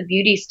what the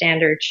beauty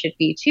standard should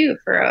be too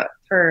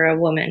for a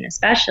woman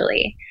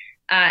especially,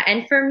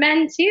 and for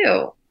men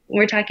too.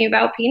 We're talking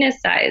about penis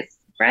size,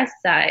 breast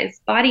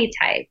size, body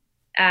type,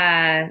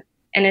 and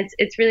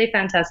it's really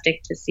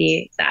fantastic to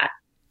see that.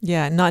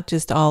 Yeah, not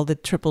just all the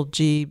triple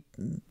G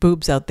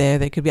boobs out there.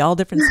 They could be all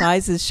different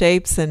sizes,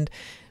 shapes, and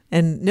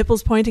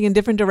nipples pointing in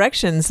different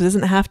directions. It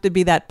doesn't have to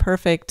be that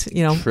perfect,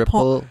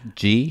 Triple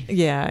G?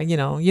 Yeah, you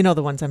know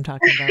the ones I'm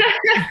talking about.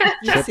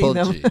 You've Triple seen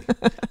them. G.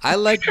 I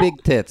like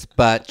big tits,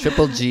 but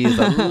triple G is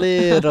a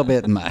little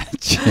bit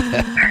much.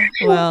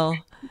 Well,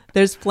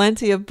 there's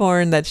plenty of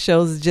porn that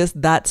shows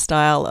just that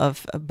style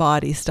of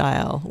body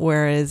style,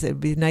 whereas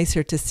it'd be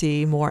nicer to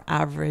see more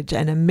average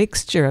and a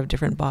mixture of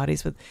different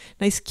bodies with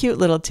nice, cute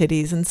little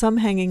titties, and some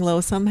hanging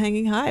low, some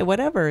hanging high,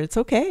 whatever. It's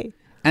okay.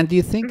 And do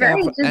you think,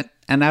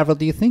 Avril,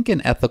 do you think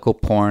in ethical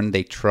porn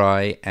they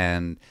try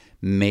and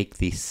make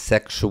the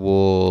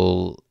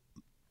sexual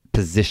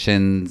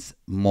positions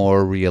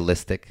more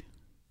realistic?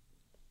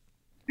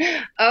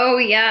 Oh,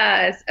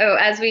 yes. Oh,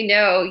 as we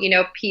know,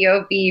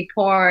 POV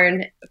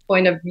porn,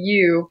 point of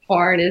view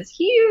porn is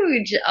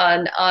huge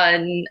on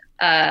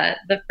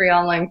the free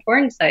online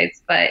porn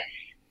sites. But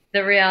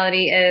the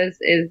reality is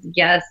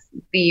yes,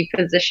 the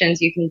positions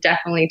you can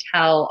definitely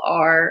tell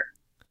are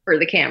for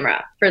the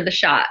camera, for the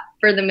shot,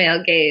 for the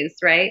male gaze,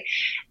 right?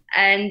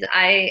 And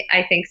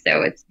I think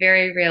so. It's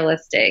very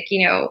realistic.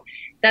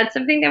 That's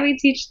something that we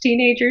teach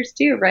teenagers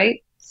too,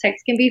 right?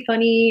 Sex can be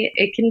funny.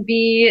 It can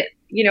be,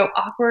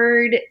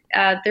 awkward.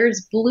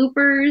 There's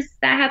bloopers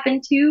that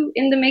happen too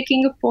in the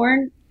making of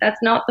porn. That's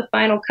not the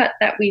final cut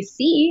that we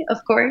see, of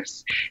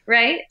course,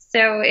 right?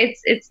 So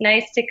it's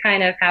nice to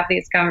kind of have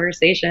these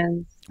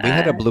conversations. We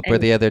had a blooper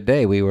the other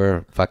day. We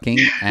were fucking,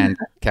 and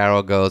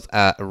Carol goes,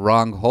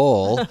 "Wrong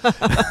hole."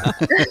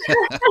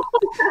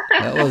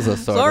 That was a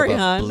sort of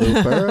a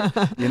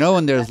blooper. You know,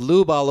 when there's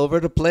lube all over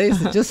the place,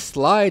 it just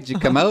slides. You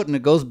come out and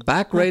it goes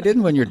back right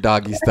in when you're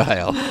doggy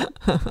style.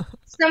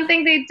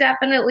 Something they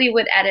definitely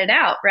would edit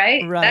out,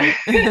 right? Right.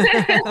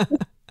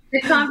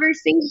 The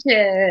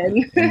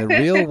conversation. In the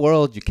real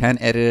world, you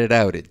can't edit it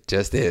out. It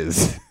just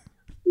is.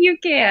 You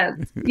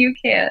can't.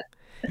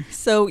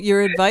 So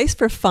your advice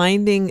for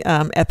finding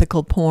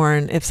ethical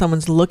porn, if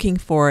someone's looking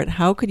for it,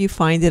 how could you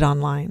find it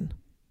online?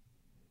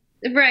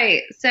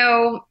 Right.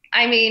 So,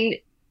 I mean,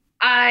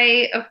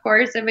 I, of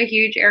course, am a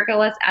huge Erika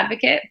Lust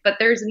advocate, but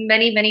there's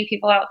many, many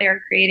people out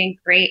there creating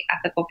great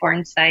ethical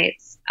porn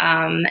sites.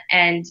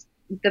 And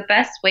the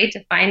best way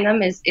to find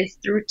them is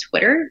through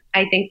Twitter.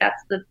 I think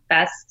that's the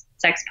best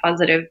sex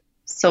positive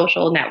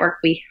social network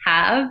we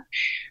have.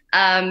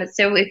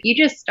 So if you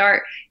just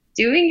start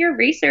doing your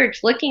research,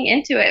 looking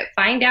into it,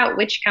 find out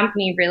which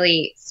company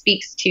really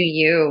speaks to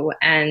you,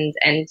 and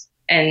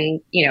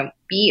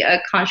be a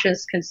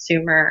conscious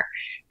consumer,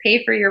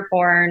 pay for your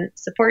porn,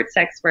 support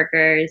sex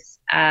workers.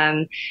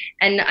 And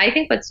I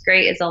think what's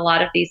great is a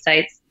lot of these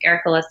sites,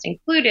 Erika Lust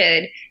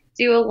included,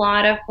 do a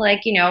lot of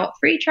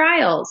free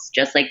trials,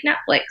 just like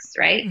Netflix,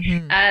 right?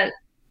 Mm-hmm.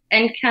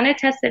 And kind of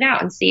test it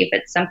out and see if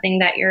it's something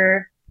that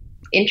you're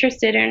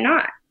interested in or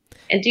not,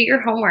 and do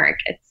your homework.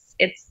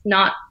 It's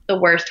not the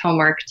worst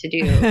homework to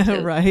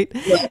do. Right.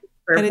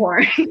 For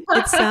porn.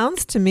 It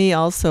sounds to me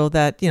also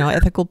that,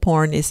 ethical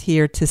porn is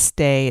here to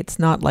stay. It's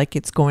not like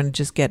it's going to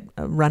just get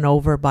run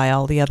over by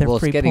all the other free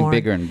porn. Well, it's getting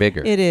bigger and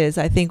bigger. It is.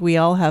 I think we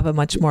all have a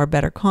much more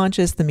better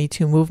conscience. The Me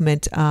Too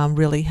movement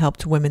really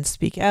helped women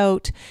speak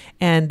out.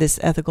 And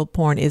this ethical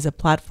porn is a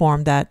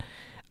platform that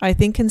I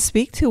think can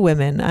speak to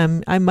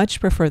women. I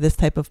much prefer this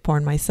type of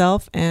porn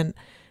myself. And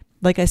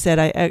like I said,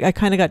 I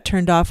kind of got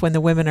turned off when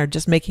the women are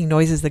just making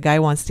noises the guy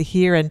wants to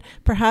hear, and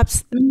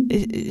perhaps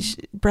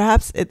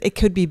it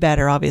could be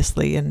better,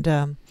 obviously, and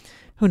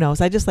who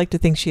knows? I just like to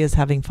think she is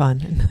having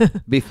fun.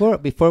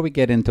 Before we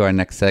get into our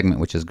next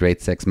segment, which is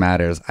Great Sex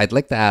Matters, I'd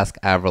like to ask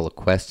Avril a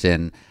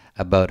question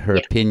about her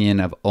opinion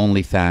of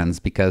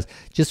OnlyFans, because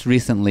just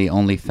recently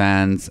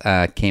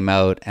OnlyFans came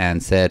out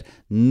and said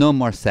no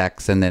more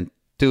sex, and then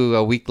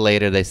a week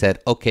later they said,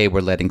 okay, we're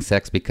letting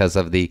sex because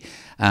of the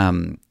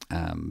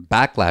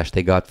backlash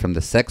they got from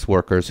the sex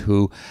workers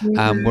who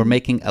were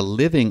making a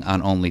living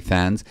on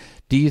OnlyFans.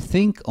 Do you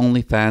think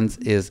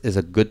OnlyFans is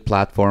a good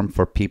platform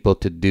for people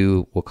to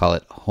do, we'll call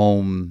it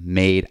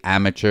homemade,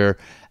 amateur,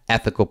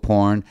 ethical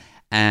porn?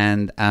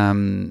 And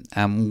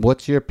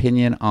what's your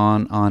opinion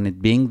on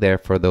it being there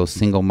for those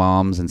single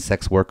moms and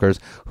sex workers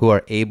who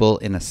are able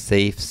in a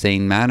safe,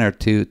 sane manner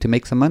to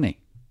make some money?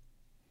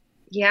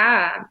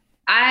 Yeah,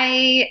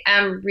 I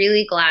am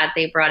really glad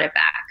they brought it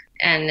back.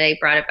 And they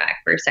brought it back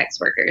for sex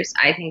workers.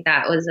 I think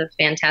that was a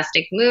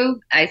fantastic move.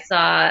 I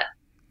saw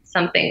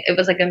something, it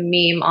was like a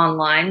meme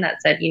online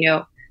that said,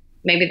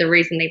 maybe the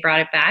reason they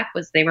brought it back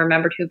was they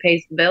remembered who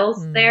pays the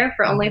bills there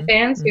for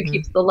OnlyFans, who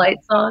keeps the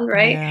lights on,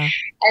 right? Yeah.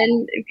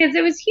 And because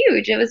it was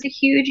huge. It was a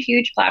huge,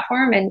 huge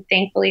platform, and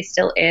thankfully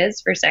still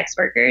is for sex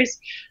workers.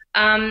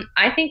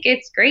 I think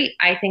it's great.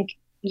 I think,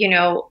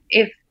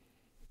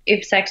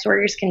 if sex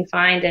workers can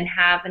find and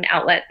have an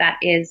outlet that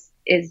is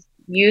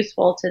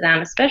useful to them,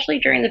 especially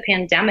during the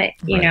pandemic,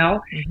 in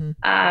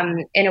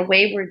a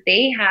way where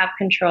they have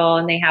control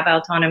and they have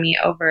autonomy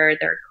over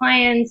their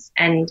clients,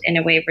 and in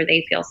a way where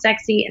they feel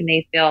sexy and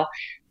they feel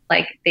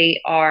like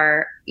they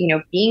are,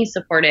 being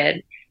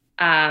supported.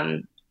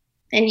 And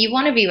you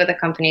want to be with a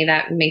company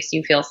that makes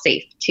you feel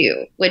safe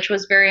too, which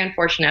was very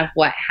unfortunate of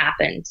what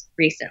happened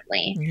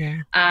recently. Yeah.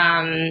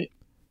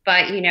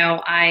 But,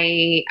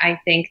 I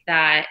think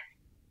that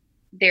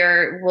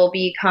there will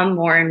become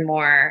more and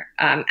more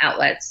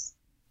outlets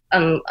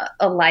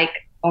like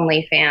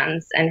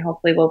OnlyFans, and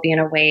hopefully we'll be in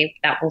a wave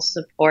that will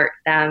support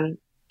them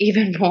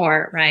even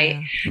more, right?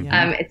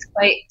 Yeah. It's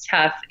quite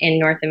tough in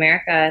North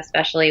America,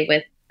 especially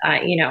with,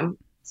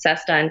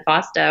 SESTA and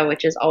FOSTA,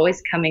 which is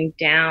always coming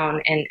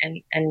down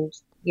and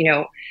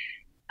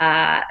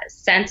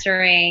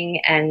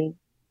censoring and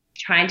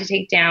trying to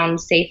take down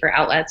safer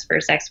outlets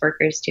for sex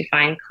workers to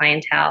find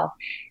clientele.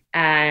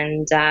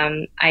 And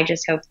I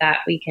just hope that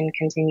we can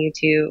continue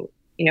to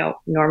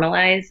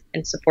normalize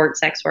and support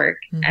sex work,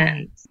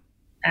 and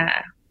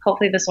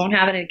hopefully this won't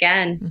happen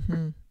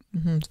again.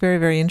 It's very,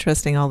 very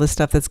interesting, all this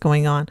stuff that's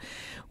going on.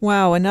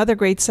 Wow, another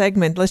great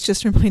segment. Let's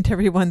just remind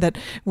everyone that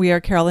we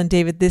are Carol and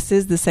David. This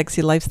is The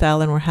Sexy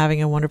Lifestyle, and we're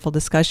having a wonderful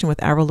discussion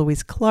with Avril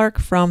Louise Clark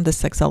from the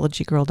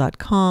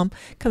sexologygirl.com.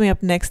 Coming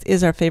up next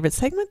is our favorite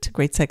segment,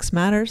 Great Sex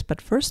Matters.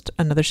 But first,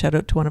 another shout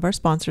out to one of our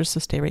sponsors, so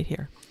stay right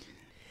here.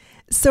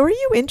 So are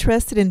you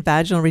interested in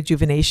vaginal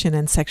rejuvenation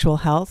and sexual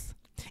health?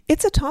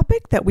 It's a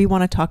topic that we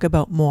want to talk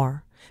about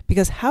more,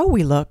 because how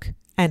we look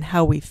and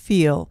how we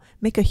feel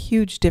make a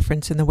huge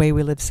difference in the way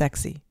we live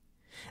sexy.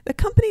 The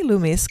company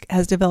Lumisk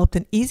has developed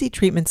an easy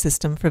treatment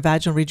system for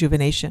vaginal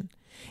rejuvenation.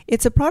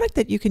 It's a product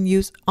that you can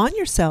use on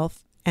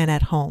yourself and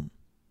at home.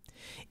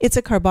 It's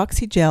a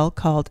carboxy gel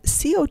called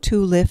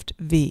CO2 Lift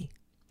V.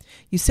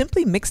 You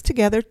simply mix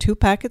together 2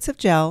 packets of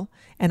gel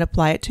and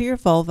apply it to your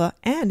vulva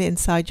and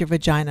inside your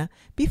vagina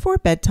before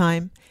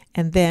bedtime,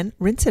 and then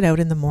rinse it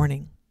out in the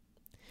morning.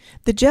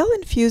 The gel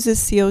infuses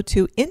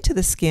CO2 into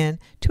the skin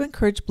to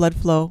encourage blood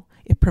flow.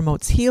 It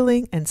promotes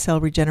healing and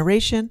cell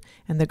regeneration,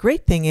 and the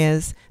great thing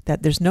is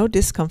that there's no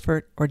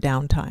discomfort or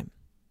downtime.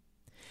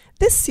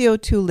 This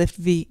CO2 Lift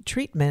V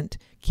treatment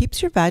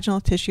keeps your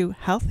vaginal tissue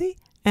healthy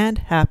and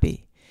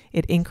happy.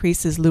 It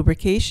increases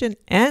lubrication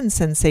and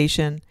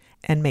sensation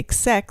and makes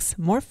sex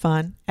more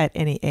fun at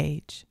any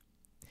age.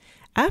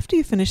 After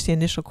you finish the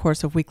initial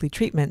course of weekly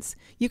treatments,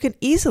 you can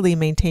easily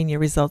maintain your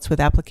results with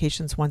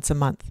applications once a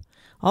month.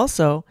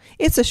 Also,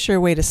 it's a sure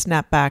way to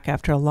snap back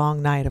after a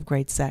long night of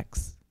great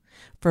sex.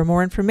 For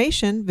more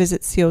information,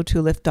 visit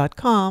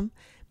co2lift.com,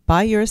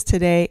 buy yours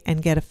today,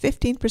 and get a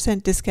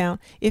 15%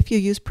 discount if you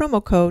use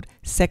promo code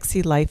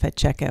SEXYLIFE at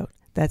checkout.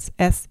 That's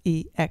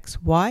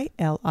SEXYLIFE.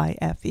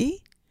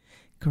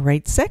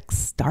 Great sex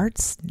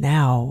starts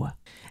now.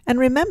 And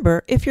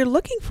remember, if you're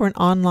looking for an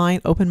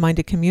online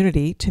open-minded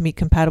community to meet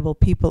compatible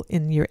people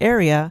in your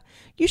area,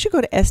 you should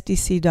go to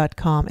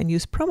sdc.com and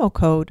use promo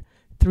code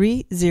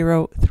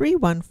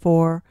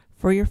 30314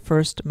 for your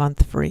first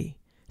month free.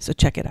 So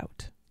check it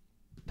out.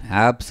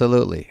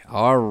 Absolutely.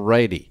 All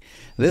righty.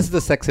 This is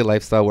the Sexy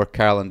Lifestyle. We're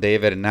Carol and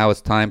David, and now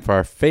it's time for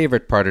our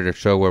favorite part of the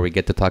show where we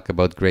get to talk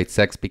about great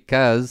sex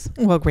because...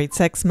 well, great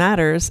sex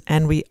matters,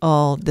 and we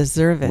all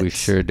deserve it. We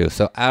sure do.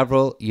 So,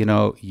 Avril,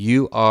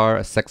 you are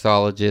a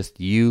sexologist.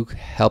 You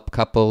help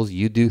couples.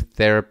 You do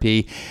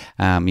therapy.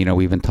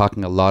 We've been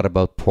talking a lot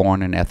about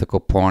porn and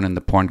ethical porn in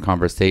the porn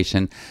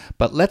conversation.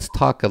 But let's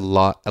talk a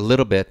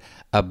little bit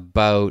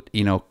about,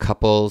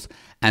 couples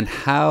and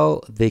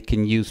how they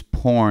can use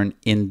porn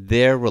in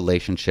their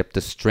relationship to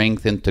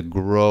strengthen, to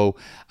grow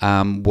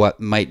what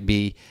might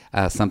be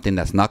something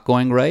that's not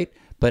going right,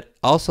 but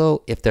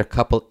also if their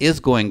couple is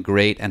going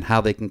great and how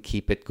they can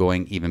keep it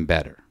going even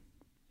better.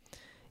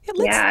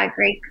 Yeah,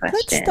 great question.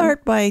 Let's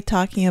start by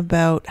talking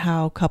about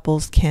how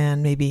couples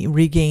can maybe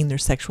regain their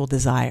sexual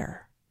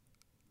desire.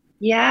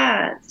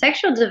 Yeah,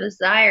 sexual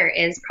desire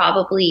is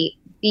probably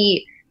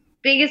the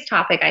biggest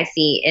topic I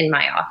see in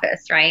my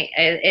office, right?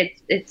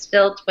 It's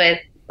filled with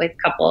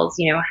couples,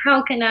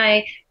 how can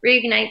I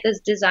reignite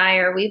this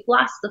desire? We've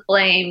lost the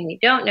flame. We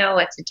don't know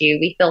what to do.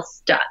 We feel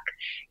stuck,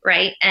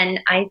 right? And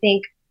I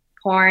think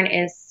porn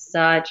is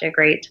such a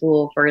great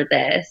tool for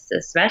this,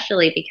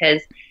 especially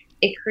because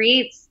it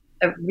creates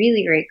a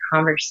really great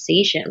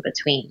conversation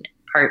between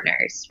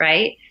partners,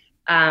 right?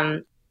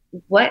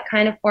 What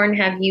kind of porn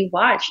have you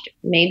watched?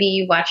 Maybe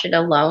you watch it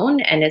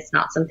alone and it's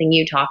not something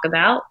you talk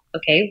about.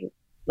 Okay,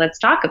 let's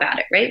talk about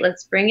it, right?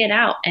 Let's bring it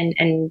out.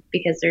 And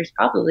because there's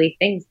probably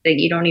things that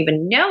you don't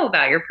even know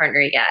about your partner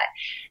yet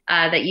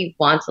that you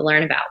want to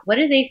learn about. What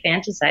do they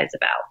fantasize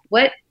about?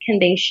 What can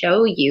they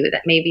show you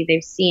that maybe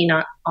they've seen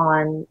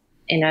on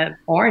in a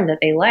porn that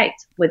they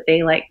liked? Would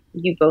they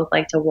you both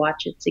like to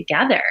watch it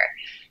together?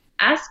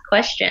 Ask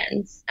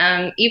questions.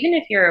 Even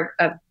if you're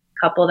a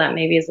couple that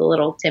maybe is a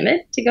little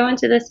timid to go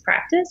into this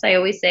practice, I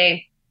always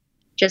say,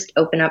 just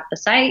open up the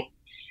site,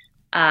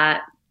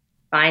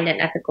 find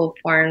an ethical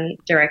porn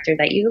director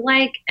that you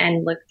like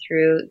and look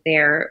through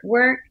their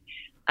work.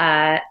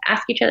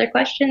 Ask each other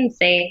questions.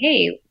 Say,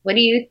 hey, what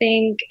do you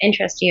think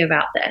interests you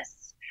about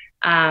this?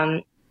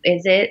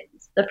 Is it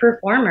the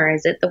performer?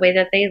 Is it the way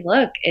that they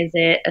look? Is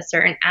it a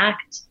certain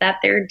act that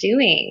they're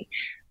doing?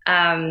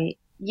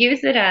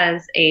 Use it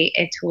as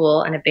a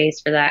tool and a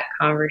base for that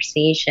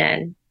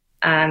conversation.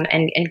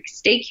 And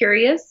stay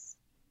curious.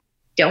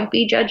 Don't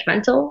be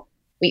judgmental.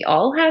 We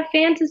all have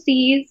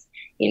fantasies.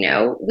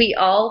 We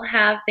all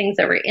have things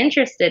that we're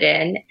interested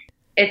in.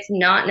 It's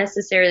not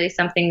necessarily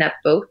something that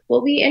both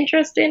will be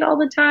interested in all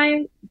the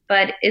time,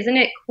 but isn't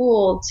it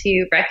cool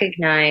to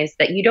recognize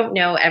that you don't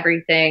know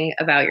everything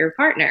about your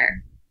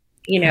partner?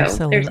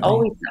 Absolutely. There's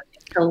always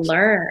something to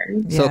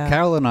learn. So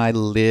Carol and I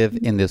live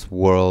in this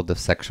world of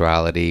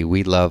sexuality.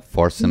 We love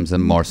foursomes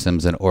and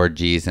moresomes and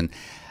orgies, and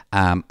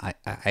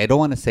I don't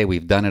want to say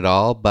we've done it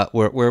all, but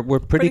we're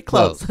pretty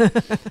close.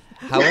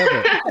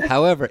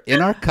 However,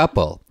 in our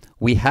couple,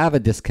 we have a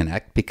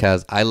disconnect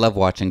because I love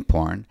watching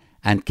porn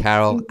and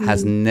Carol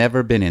has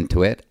never been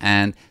into it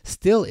and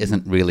still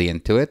isn't really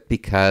into it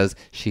because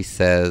she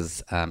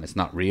says it's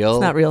not real.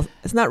 It's not real.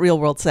 It's not real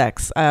world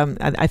sex.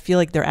 I feel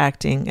like they're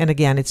acting. And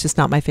again, it's just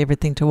not my favorite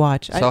thing to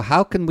watch. So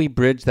how can we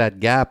bridge that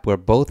gap where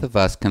both of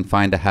us can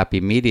find a happy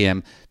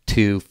medium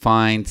to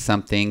find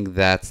something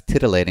that's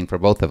titillating for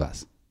both of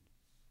us?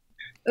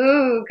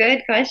 Ooh,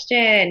 good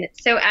question.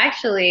 So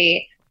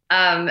actually,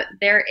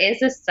 there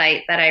is a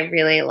site that I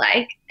really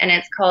like, and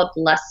it's called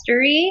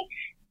Lustery,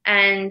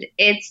 and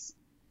it's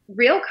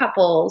real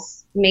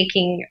couples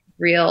making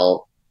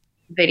real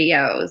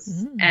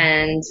videos,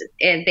 and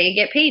they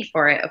get paid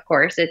for it. Of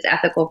course, it's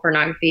ethical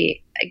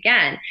pornography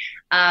again.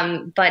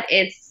 But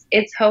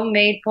it's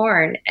homemade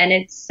porn, and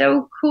it's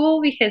so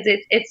cool because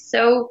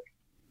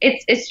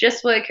it's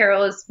just what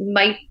Carol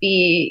might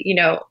be,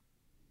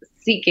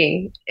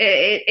 seeking.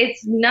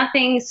 It's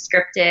nothing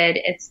scripted.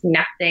 It's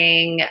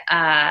nothing,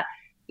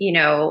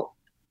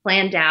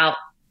 planned out,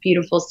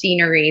 beautiful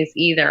sceneries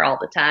either all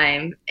the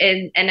time.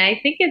 And I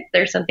think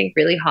there's something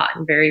really hot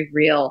and very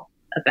real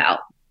about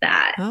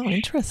that. Oh,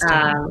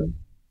 interesting.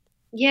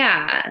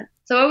 Yeah.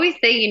 So I always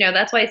say,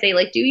 that's why I say,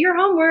 like, do your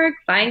homework,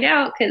 find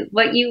out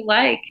what you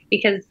like,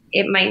 because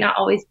it might not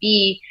always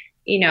be,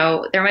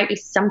 there might be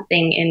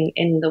something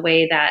in the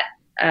way that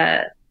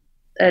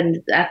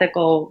an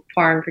ethical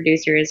porn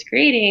producer is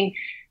creating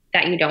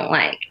that you don't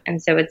like.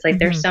 And so it's like,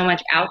 there's so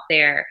much out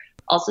there.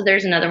 Also,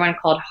 there's another one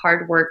called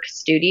Hard Work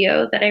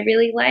Studio that I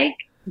really like,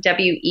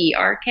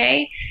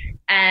 WERK.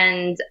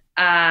 And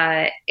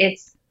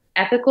it's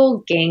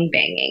ethical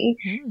gangbanging.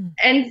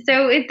 And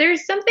so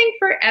there's something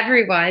for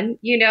everyone,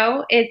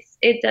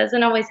 it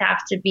doesn't always have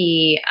to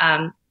be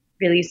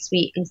really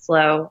sweet and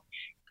slow.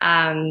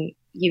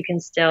 You can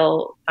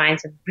still find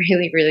some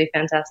really, really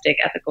fantastic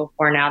ethical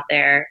porn out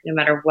there, no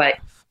matter what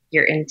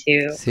you're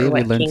into. See,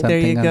 we learned something there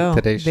you go. on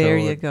today's show. There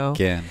you go.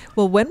 Again.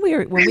 Well, when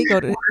we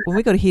go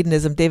to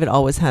hedonism, David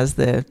always has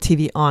the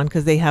TV on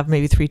because they have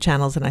maybe 3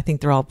 channels, and I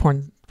think they're all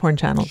porn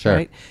channels, sure.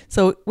 Right?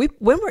 So when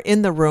we're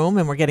in the room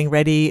and we're getting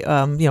ready,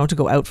 to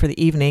go out for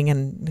the evening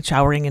and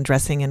showering and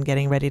dressing and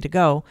getting ready to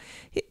go,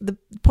 the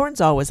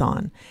porn's always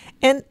on,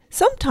 and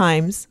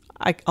sometimes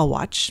I'll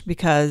watch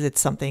because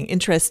it's something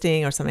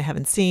interesting or something I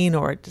haven't seen,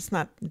 or it's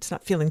not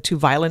feeling too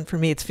violent for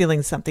me. It's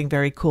feeling something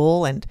very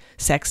cool and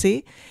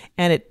sexy,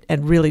 and it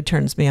really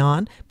turns me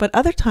on. But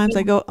other times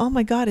I go, oh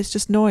my God, it's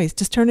just noise.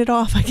 Just turn it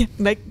off. I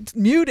can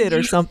mute it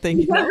or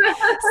something.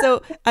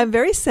 So I'm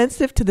very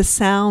sensitive to the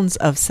sounds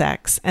of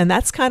sex, and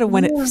that's kind of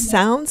when it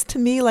sounds to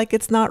me like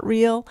it's not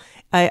real.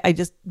 I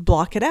just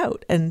block it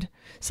out. And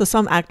so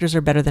some actors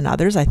are better than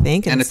others, I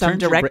think, and some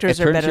directors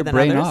are better than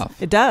others.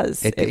 Off. It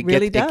does. It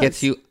really does. It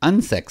gets you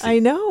unsexy. I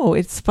know.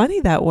 It's funny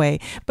that way.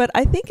 But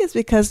I think it's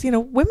because,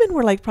 women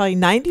were like probably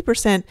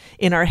 90%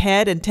 in our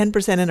head and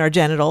 10% in our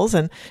genitals,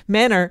 and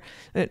men are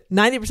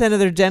 90% of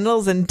their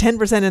genitals and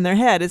 10% in their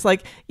head. It's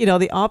like,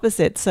 the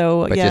opposite.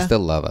 So, but you still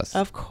love us.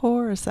 Of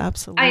course.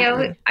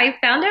 Absolutely. I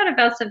found out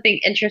about something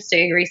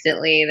interesting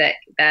recently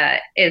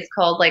that is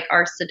called like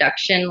our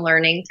seduction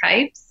learning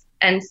types.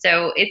 And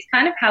so it's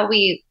kind of how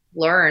we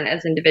learn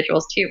as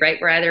individuals too, right?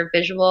 We're either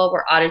visual,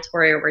 we're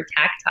auditory, or we're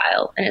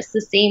tactile. And it's the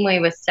same way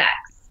with sex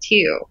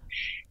too.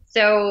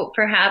 So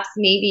perhaps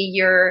maybe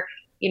you're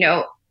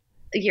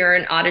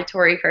an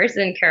auditory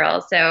person,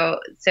 Carol. So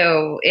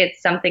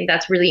it's something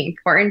that's really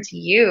important to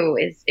you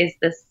is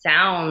the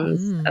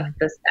sounds of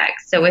the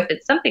sex. So if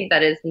it's something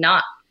that is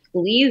not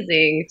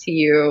pleasing to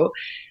you,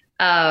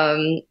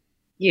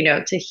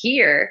 to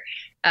hear,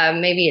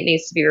 maybe it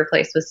needs to be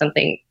replaced with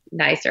something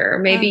nicer. Or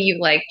maybe you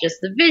like just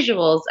the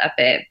visuals of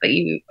it, but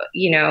you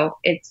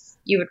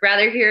would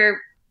rather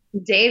hear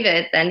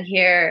David than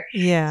hear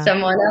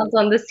someone else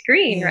on the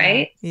screen,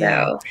 right?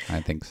 Yeah. So I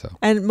think so.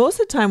 And most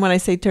of the time when I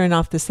say turn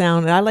off the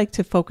sound, I like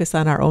to focus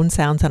on our own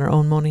sounds and our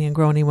own moaning and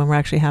groaning when we're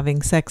actually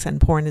having sex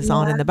and porn is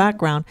on in the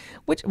background,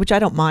 which I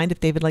don't mind if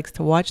David likes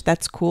to watch.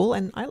 That's cool.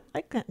 And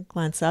I can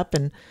glance up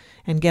and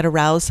get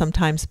aroused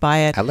sometimes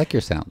by it. I like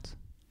your sounds.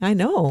 I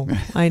know.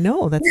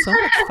 That's so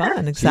much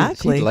fun.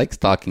 Exactly. She likes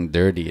talking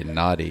dirty and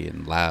naughty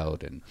and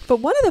loud. But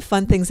one of the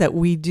fun things that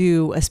we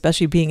do,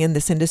 especially being in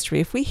this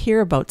industry, if we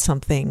hear about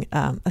something,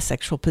 a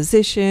sexual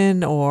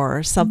position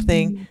or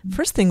something,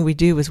 first thing we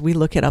do is we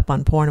look it up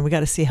on porn and we got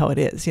to see how it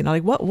is.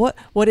 Like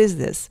what is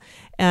this?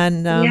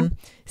 And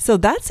so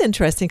that's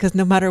interesting because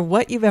no matter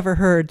what you've ever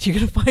heard, you're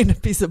going to find a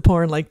piece of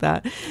porn like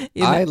that.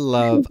 I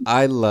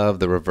love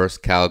the reverse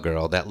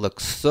cowgirl. That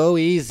looks so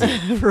easy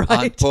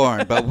on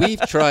porn, but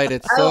we've tried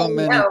it so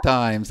many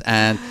times,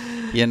 and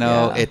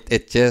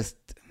it just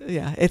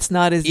it's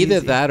not as either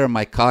easy. That or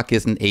my cock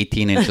isn't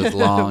 18 inches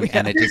long,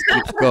 and it just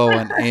keeps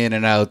going in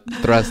and out,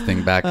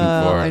 thrusting back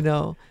and forth. I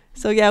know.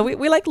 So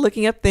we like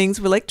looking up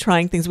things. We like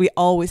trying things. We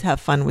always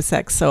have fun with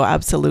sex. So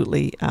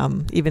absolutely,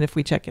 even if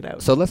we check it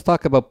out. So let's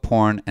talk about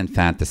porn and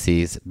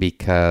fantasies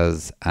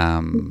because,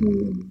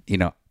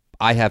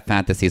 I have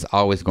fantasies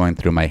always going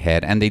through my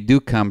head, and they do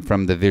come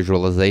from the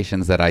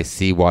visualizations that I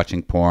see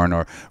watching porn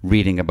or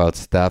reading about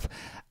stuff.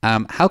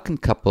 How can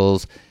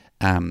couples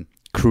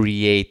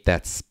create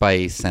that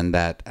spice and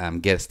that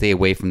stay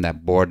away from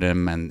that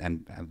boredom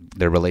and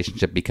their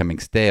relationship becoming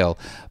stale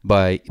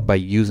by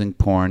using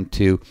porn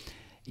to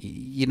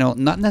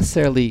not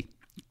necessarily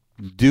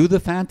do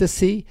the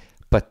fantasy,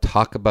 but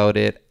talk about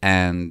it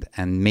and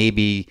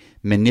maybe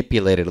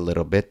manipulate it a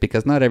little bit,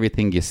 because not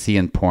everything you see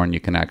in porn you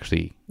can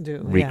actually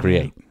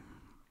recreate.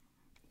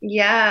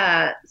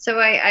 Yeah. So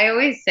I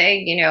always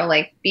say,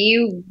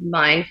 be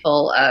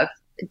mindful of,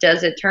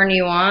 does it turn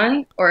you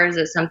on or is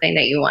it something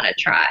that you want to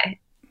try?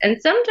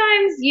 And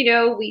sometimes,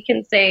 we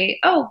can say,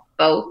 oh,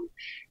 both,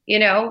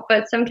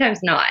 but sometimes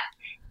not.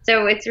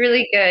 So it's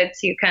really good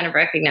to kind of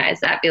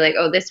recognize that, be like,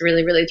 oh, this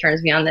really, really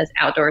turns me on, this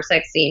outdoor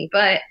sex scene.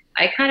 But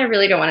I kind of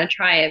really don't want to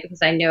try it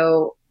because I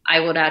know I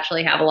would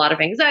actually have a lot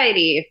of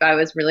anxiety if I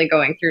was really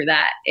going through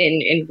that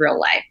in real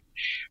life.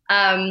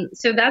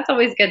 So that's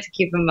always good to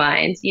keep in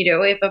mind.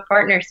 If a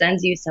partner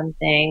sends you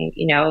something,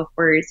 if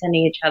we're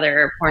sending each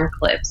other porn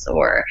clips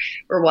or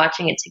we're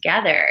watching it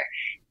together,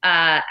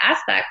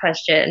 ask that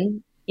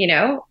question.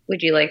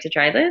 Would you like to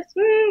try this?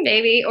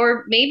 Maybe.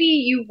 Or maybe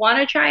you want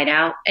to try it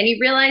out and you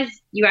realize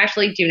you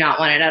actually do not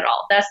want it at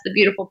all. That's the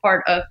beautiful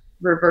part of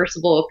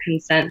reversible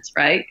consent,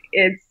 right?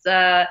 It's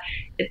a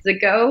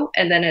go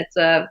and then it's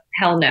a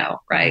hell no,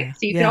 right? So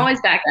you can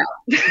always back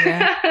out.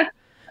 Yeah.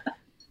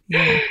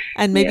 Yeah.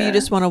 And maybe you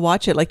just want to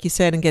watch it, like you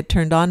said, and get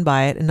turned on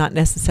by it and not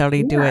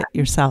necessarily do it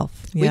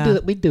yourself. Yeah.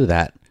 We do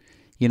that.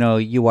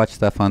 You watch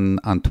stuff on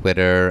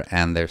Twitter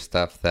and there's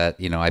stuff that,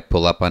 I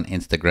pull up on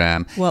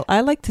Instagram. Well, I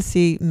like to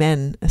see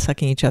men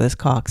sucking each other's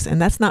cocks, and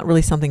that's not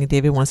really something that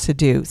David wants to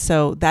do.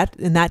 So that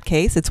in that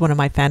case, it's one of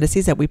my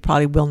fantasies that we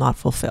probably will not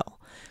fulfill.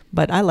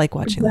 But I like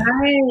watching that.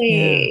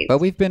 Right. But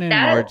we've been in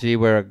an orgy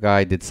where a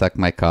guy did suck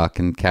my cock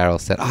and Carol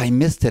said, I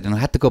missed it and I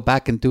had to go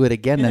back and do it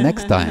again the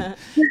next time.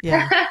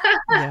 Yeah.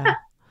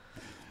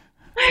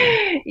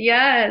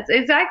 Yes,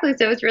 exactly.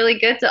 So it's really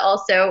good to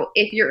also,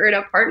 if you're in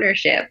a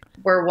partnership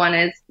where one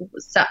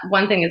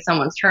thing is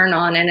someone's turn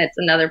on and it's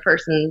another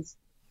person's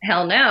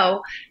hell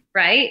no,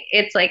 right?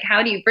 It's like,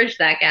 how do you bridge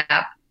that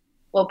gap?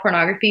 Well,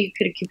 pornography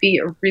could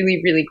be a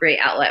really, really great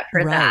outlet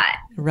for that.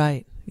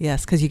 Right.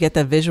 Yes, because you get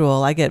that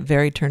visual. I get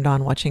very turned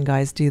on watching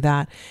guys do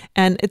that.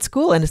 And it's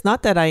cool. And it's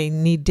not that I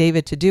need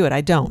David to do it.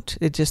 I don't.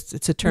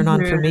 It's a turn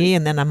on for me.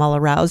 And then I'm all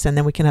aroused and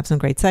then we can have some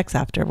great sex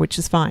after, which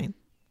is fine.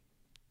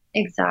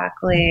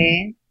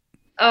 Exactly.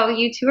 Oh,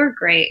 you two are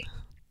great.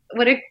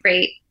 What a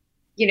great,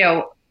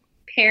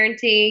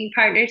 parenting,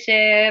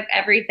 partnership,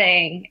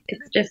 everything.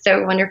 It's just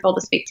so wonderful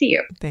to speak to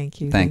you.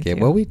 Thank you. Thank you.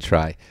 Well, we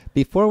try.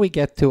 Before we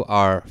get to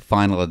our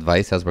final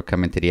advice as we're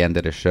coming to the end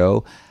of the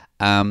show,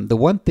 the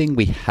one thing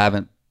we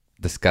haven't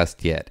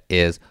discussed yet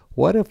is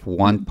what if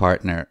one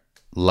partner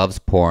loves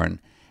porn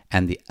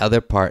and the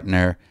other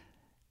partner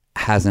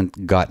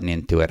hasn't gotten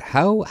into it?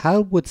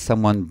 How would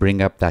someone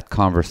bring up that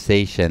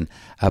conversation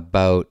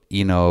about,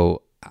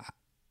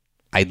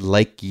 I'd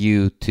like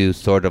you to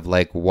sort of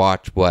like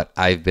watch what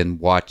I've been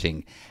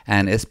watching,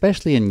 and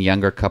especially in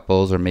younger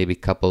couples or maybe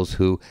couples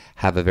who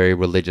have a very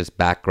religious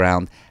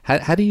background,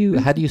 how do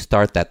you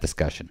start that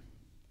discussion?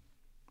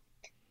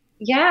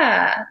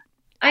 Yeah.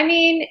 I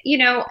mean,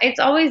 it's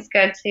always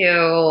good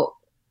to,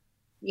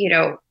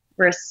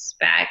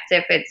 respect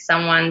if it's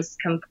someone's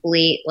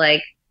complete,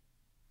 like,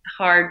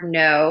 hard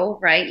no,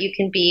 right? You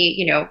can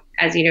be,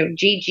 as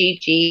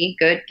GGG,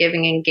 good,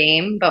 giving, and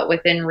game, but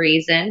within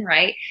reason,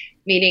 right?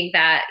 Meaning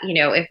that,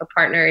 if a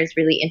partner is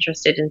really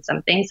interested in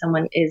something,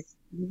 someone is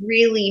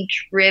really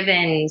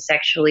driven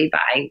sexually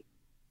by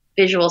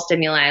visual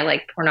stimuli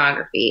like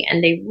pornography,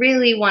 and they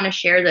really want to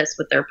share this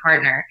with their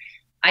partner,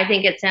 I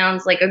think it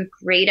sounds like a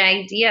great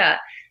idea,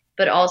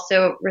 but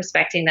also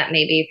respecting that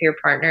maybe if your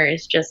partner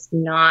is just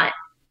not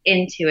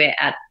into it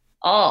at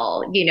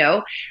all,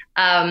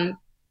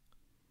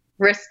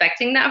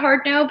 respecting that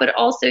hard no, but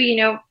also,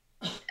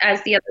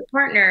 as the other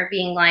partner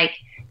being like,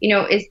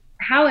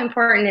 how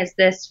important is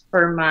this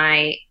for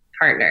my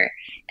partner?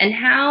 And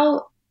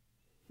how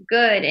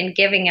good and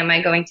giving am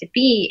I going to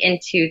be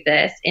into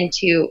this,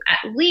 into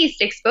at least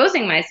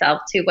exposing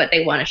myself to what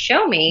they want to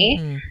show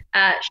me,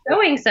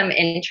 showing some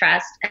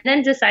interest, and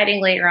then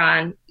deciding later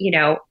on,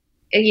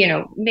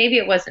 maybe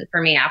it wasn't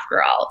for me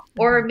after all,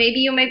 or maybe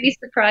you might be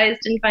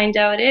surprised and find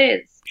out it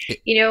is.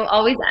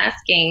 Always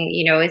asking,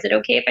 is it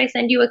okay if I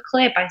send you a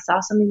clip? I saw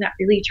something that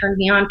really turned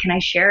me on. Can I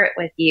share it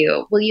with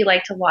you? Will you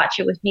like to watch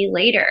it with me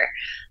later?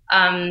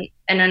 And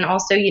then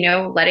also,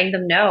 letting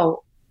them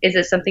know, is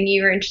it something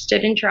you're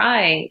interested in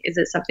trying? Is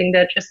it something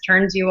that just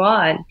turns you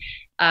on?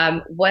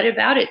 What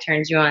about it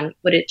turns you on?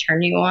 Would it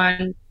turn you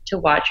on to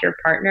watch your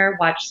partner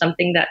watch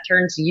something that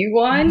turns you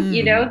on?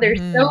 There's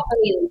so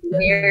many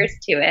layers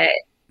to it.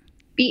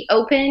 Be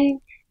open,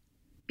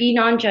 be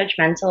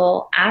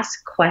non-judgmental,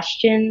 ask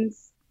questions.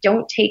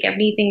 Don't take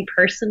anything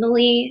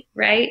personally,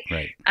 right?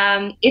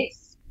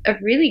 It's a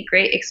really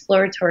great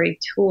exploratory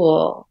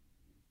tool.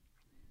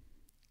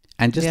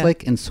 And just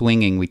like in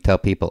swinging, we tell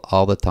people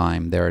all the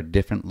time, there are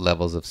different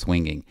levels of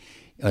swinging,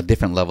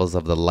 different levels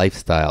of the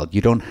lifestyle.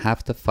 You don't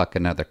have to fuck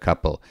another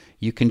couple.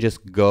 You can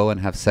just go and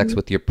have sex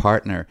with your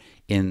partner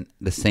in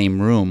the same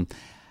room.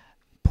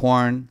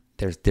 Porn,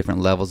 there's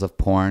different levels of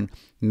porn.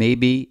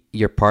 Maybe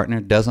your partner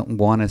doesn't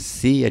want to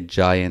see a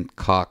giant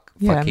cock.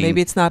 Yeah,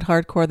 maybe it's not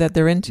hardcore that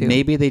they're into.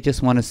 Maybe they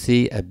just want to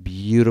see a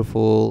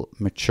beautiful,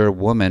 mature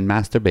woman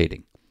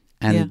masturbating.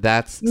 And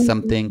that's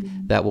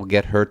something that will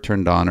get her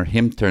turned on or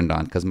him turned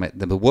on, because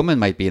the woman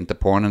might be into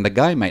porn and the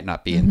guy might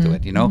not be into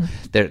it.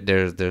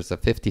 There's a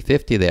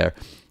 50-50 there.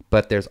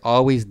 But there's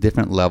always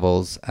different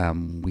levels.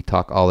 We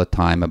talk all the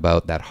time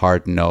about that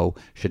hard no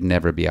should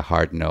never be a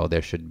hard no.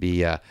 There should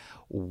be a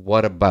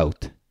what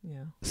about,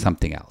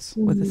 something else.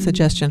 With a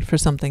suggestion for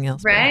something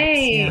else.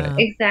 Right.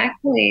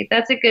 Exactly.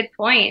 That's a good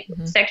point.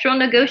 Sexual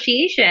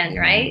negotiation,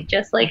 right?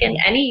 Just like in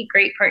any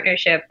great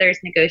partnership, there's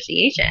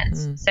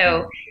negotiations.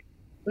 So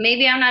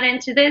maybe I'm not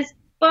into this,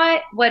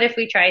 but what if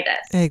we try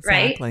this?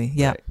 Exactly. Right?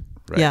 Yeah.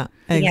 Right. Yeah,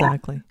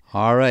 exactly. Yeah.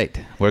 All right.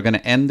 We're going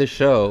to end the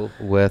show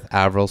with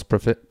Avril's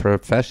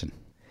profession.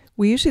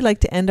 We usually like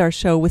to end our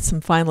show with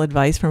some final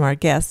advice from our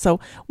guests. So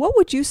what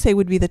would you say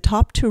would be the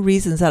top 2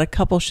 reasons that a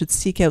couple should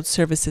seek out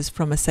services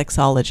from a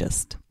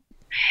sexologist?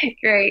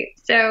 Great.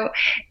 So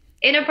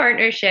in a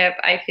partnership,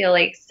 I feel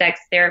like sex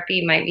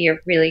therapy might be a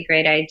really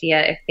great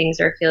idea if things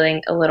are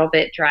feeling a little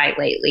bit dry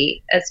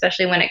lately,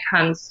 especially when it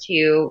comes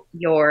to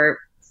your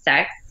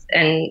sex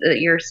and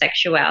your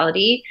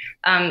sexuality.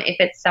 If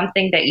it's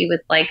something that you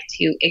would like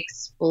to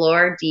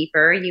explore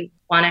deeper, you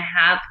want to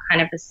have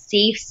kind of a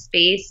safe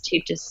space to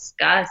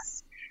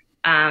discuss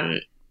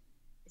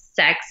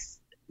sex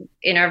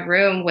in a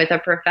room with a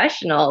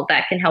professional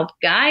that can help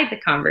guide the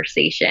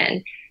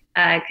conversation.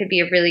 It could be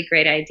a really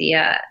great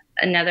idea.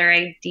 Another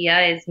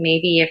idea is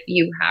maybe if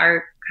you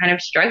are kind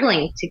of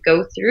struggling to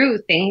go through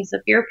things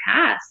of your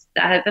past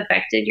that have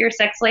affected your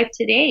sex life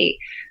today.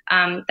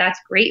 That's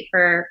great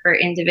for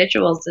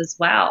individuals as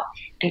well,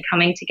 and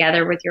coming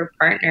together with your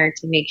partner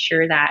to make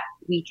sure that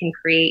we can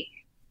create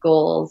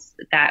goals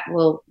that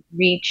will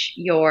reach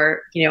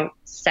your,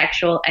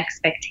 sexual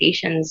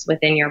expectations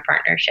within your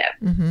partnership.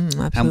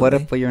 Absolutely. And what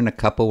if you're in a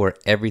couple where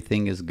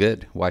everything is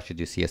good? Why should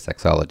you see a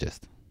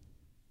sexologist?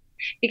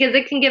 Because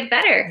it can get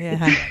better.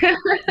 Yeah,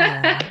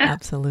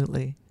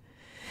 absolutely.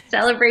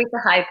 Celebrate the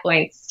high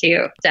points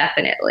too,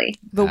 definitely.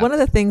 But one of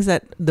the things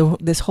that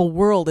this whole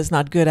world is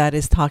not good at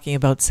is talking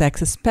about sex,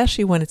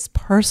 especially when it's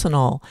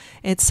personal.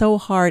 It's so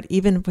hard,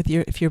 even with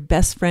if your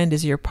best friend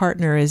is your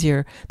partner, is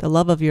the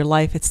love of your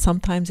life.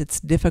 Sometimes it's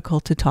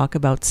difficult to talk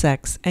about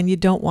sex, and you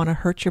don't want to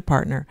hurt your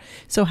partner.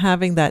 So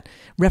having that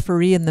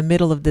referee in the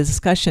middle of the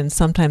discussion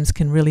sometimes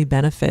can really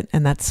benefit,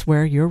 and that's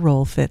where your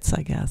role fits,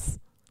 I guess.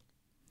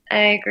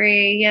 I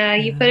agree. Yeah,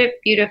 you put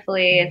it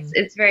beautifully.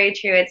 It's very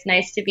true. It's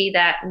nice to be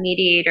that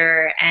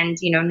mediator, and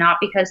not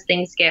because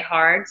things get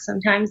hard.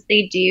 Sometimes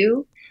they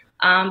do,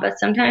 but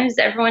sometimes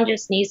everyone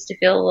just needs to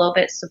feel a little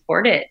bit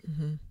supported.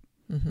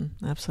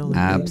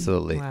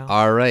 Absolutely. Wow.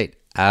 All right,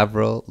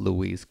 Avril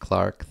Louise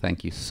Clark,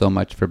 thank you so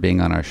much for being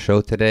on our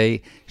show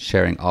today,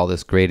 sharing all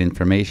this great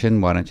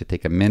information. Why don't you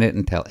take a minute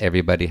and tell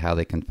everybody how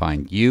they can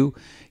find you,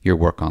 your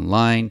work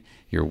online,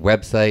 your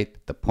website,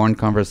 the porn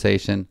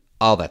conversation,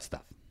 all that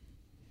stuff.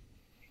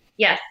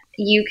 Yes,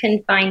 you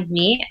can find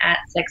me at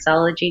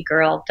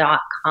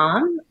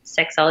sexologygirl.com,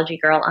 Sexology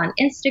Girl on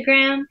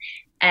Instagram,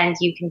 and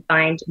you can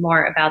find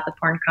more about the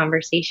Porn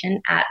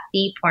Conversation at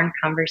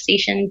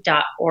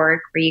thepornconversation.org,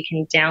 where you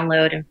can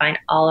download and find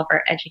all of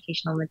our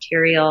educational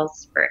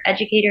materials for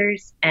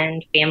educators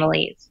and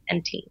families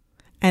and teens.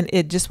 And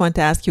just want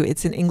to ask you,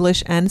 it's in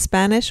English and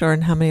Spanish, or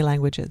in how many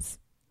languages?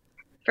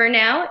 For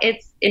now,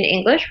 it's in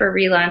English. We're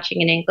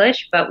relaunching in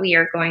English, but we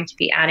are going to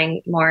be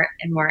adding more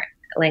and more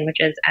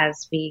languages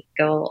as we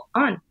go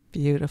on.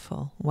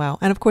 Beautiful. Wow.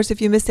 And of course,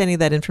 if you missed any of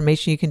that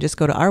information, you can just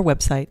go to our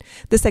website,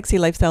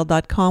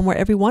 thesexylifestyle.com, where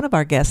every one of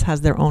our guests has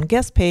their own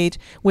guest page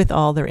with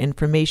all their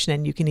information,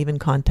 and you can even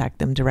contact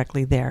them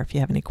directly there if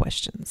you have any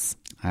questions.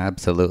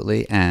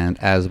 Absolutely. And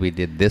as we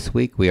did this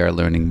week, we are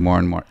learning more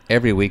and more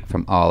every week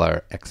from all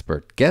our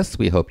expert guests.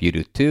 We hope you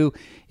do too.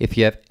 If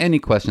you have any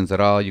questions at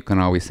all, you can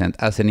always send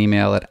us an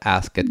email at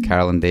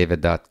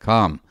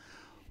ask@carolanddavid.com.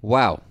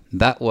 Wow.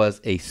 That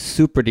was a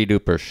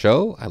super-de-duper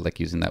show. I like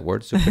using that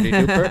word,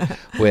 super-de-duper,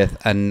 with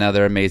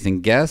another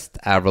amazing guest,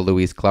 Avril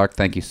Louise Clark.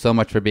 Thank you so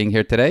much for being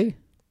here today.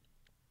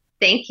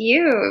 Thank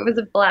you. It was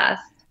a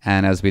blast.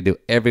 And as we do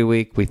every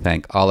week, we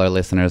thank all our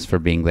listeners for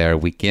being there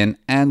week in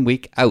and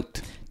week out.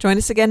 Join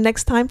us again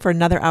next time for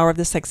another hour of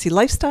The Sexy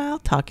Lifestyle,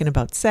 talking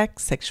about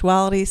sex,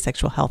 sexuality,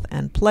 sexual health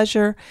and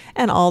pleasure,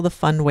 and all the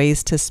fun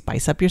ways to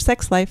spice up your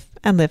sex life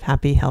and live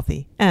happy,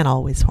 healthy, and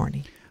always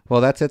horny. Well,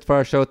 that's it for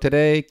our show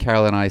today.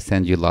 Carol and I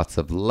send you lots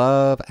of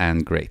love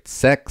and great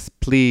sex.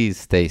 Please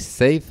stay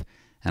safe.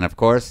 And of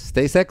course,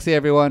 stay sexy,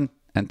 everyone.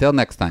 Until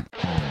next time.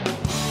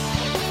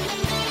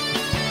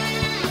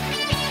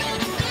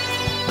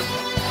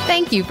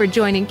 Thank you for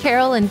joining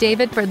Carol and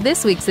David for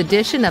this week's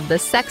edition of The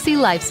Sexy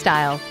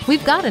Lifestyle.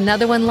 We've got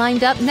another one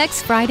lined up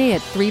next Friday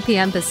at 3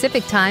 p.m.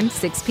 Pacific Time,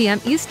 6 p.m.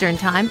 Eastern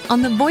Time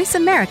on the Voice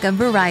America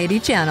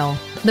Variety Channel.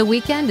 The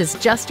weekend is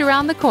just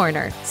around the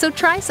corner, so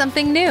try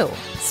something new,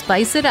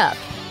 spice it up,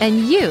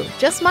 and you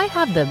just might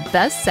have the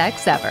best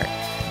sex ever.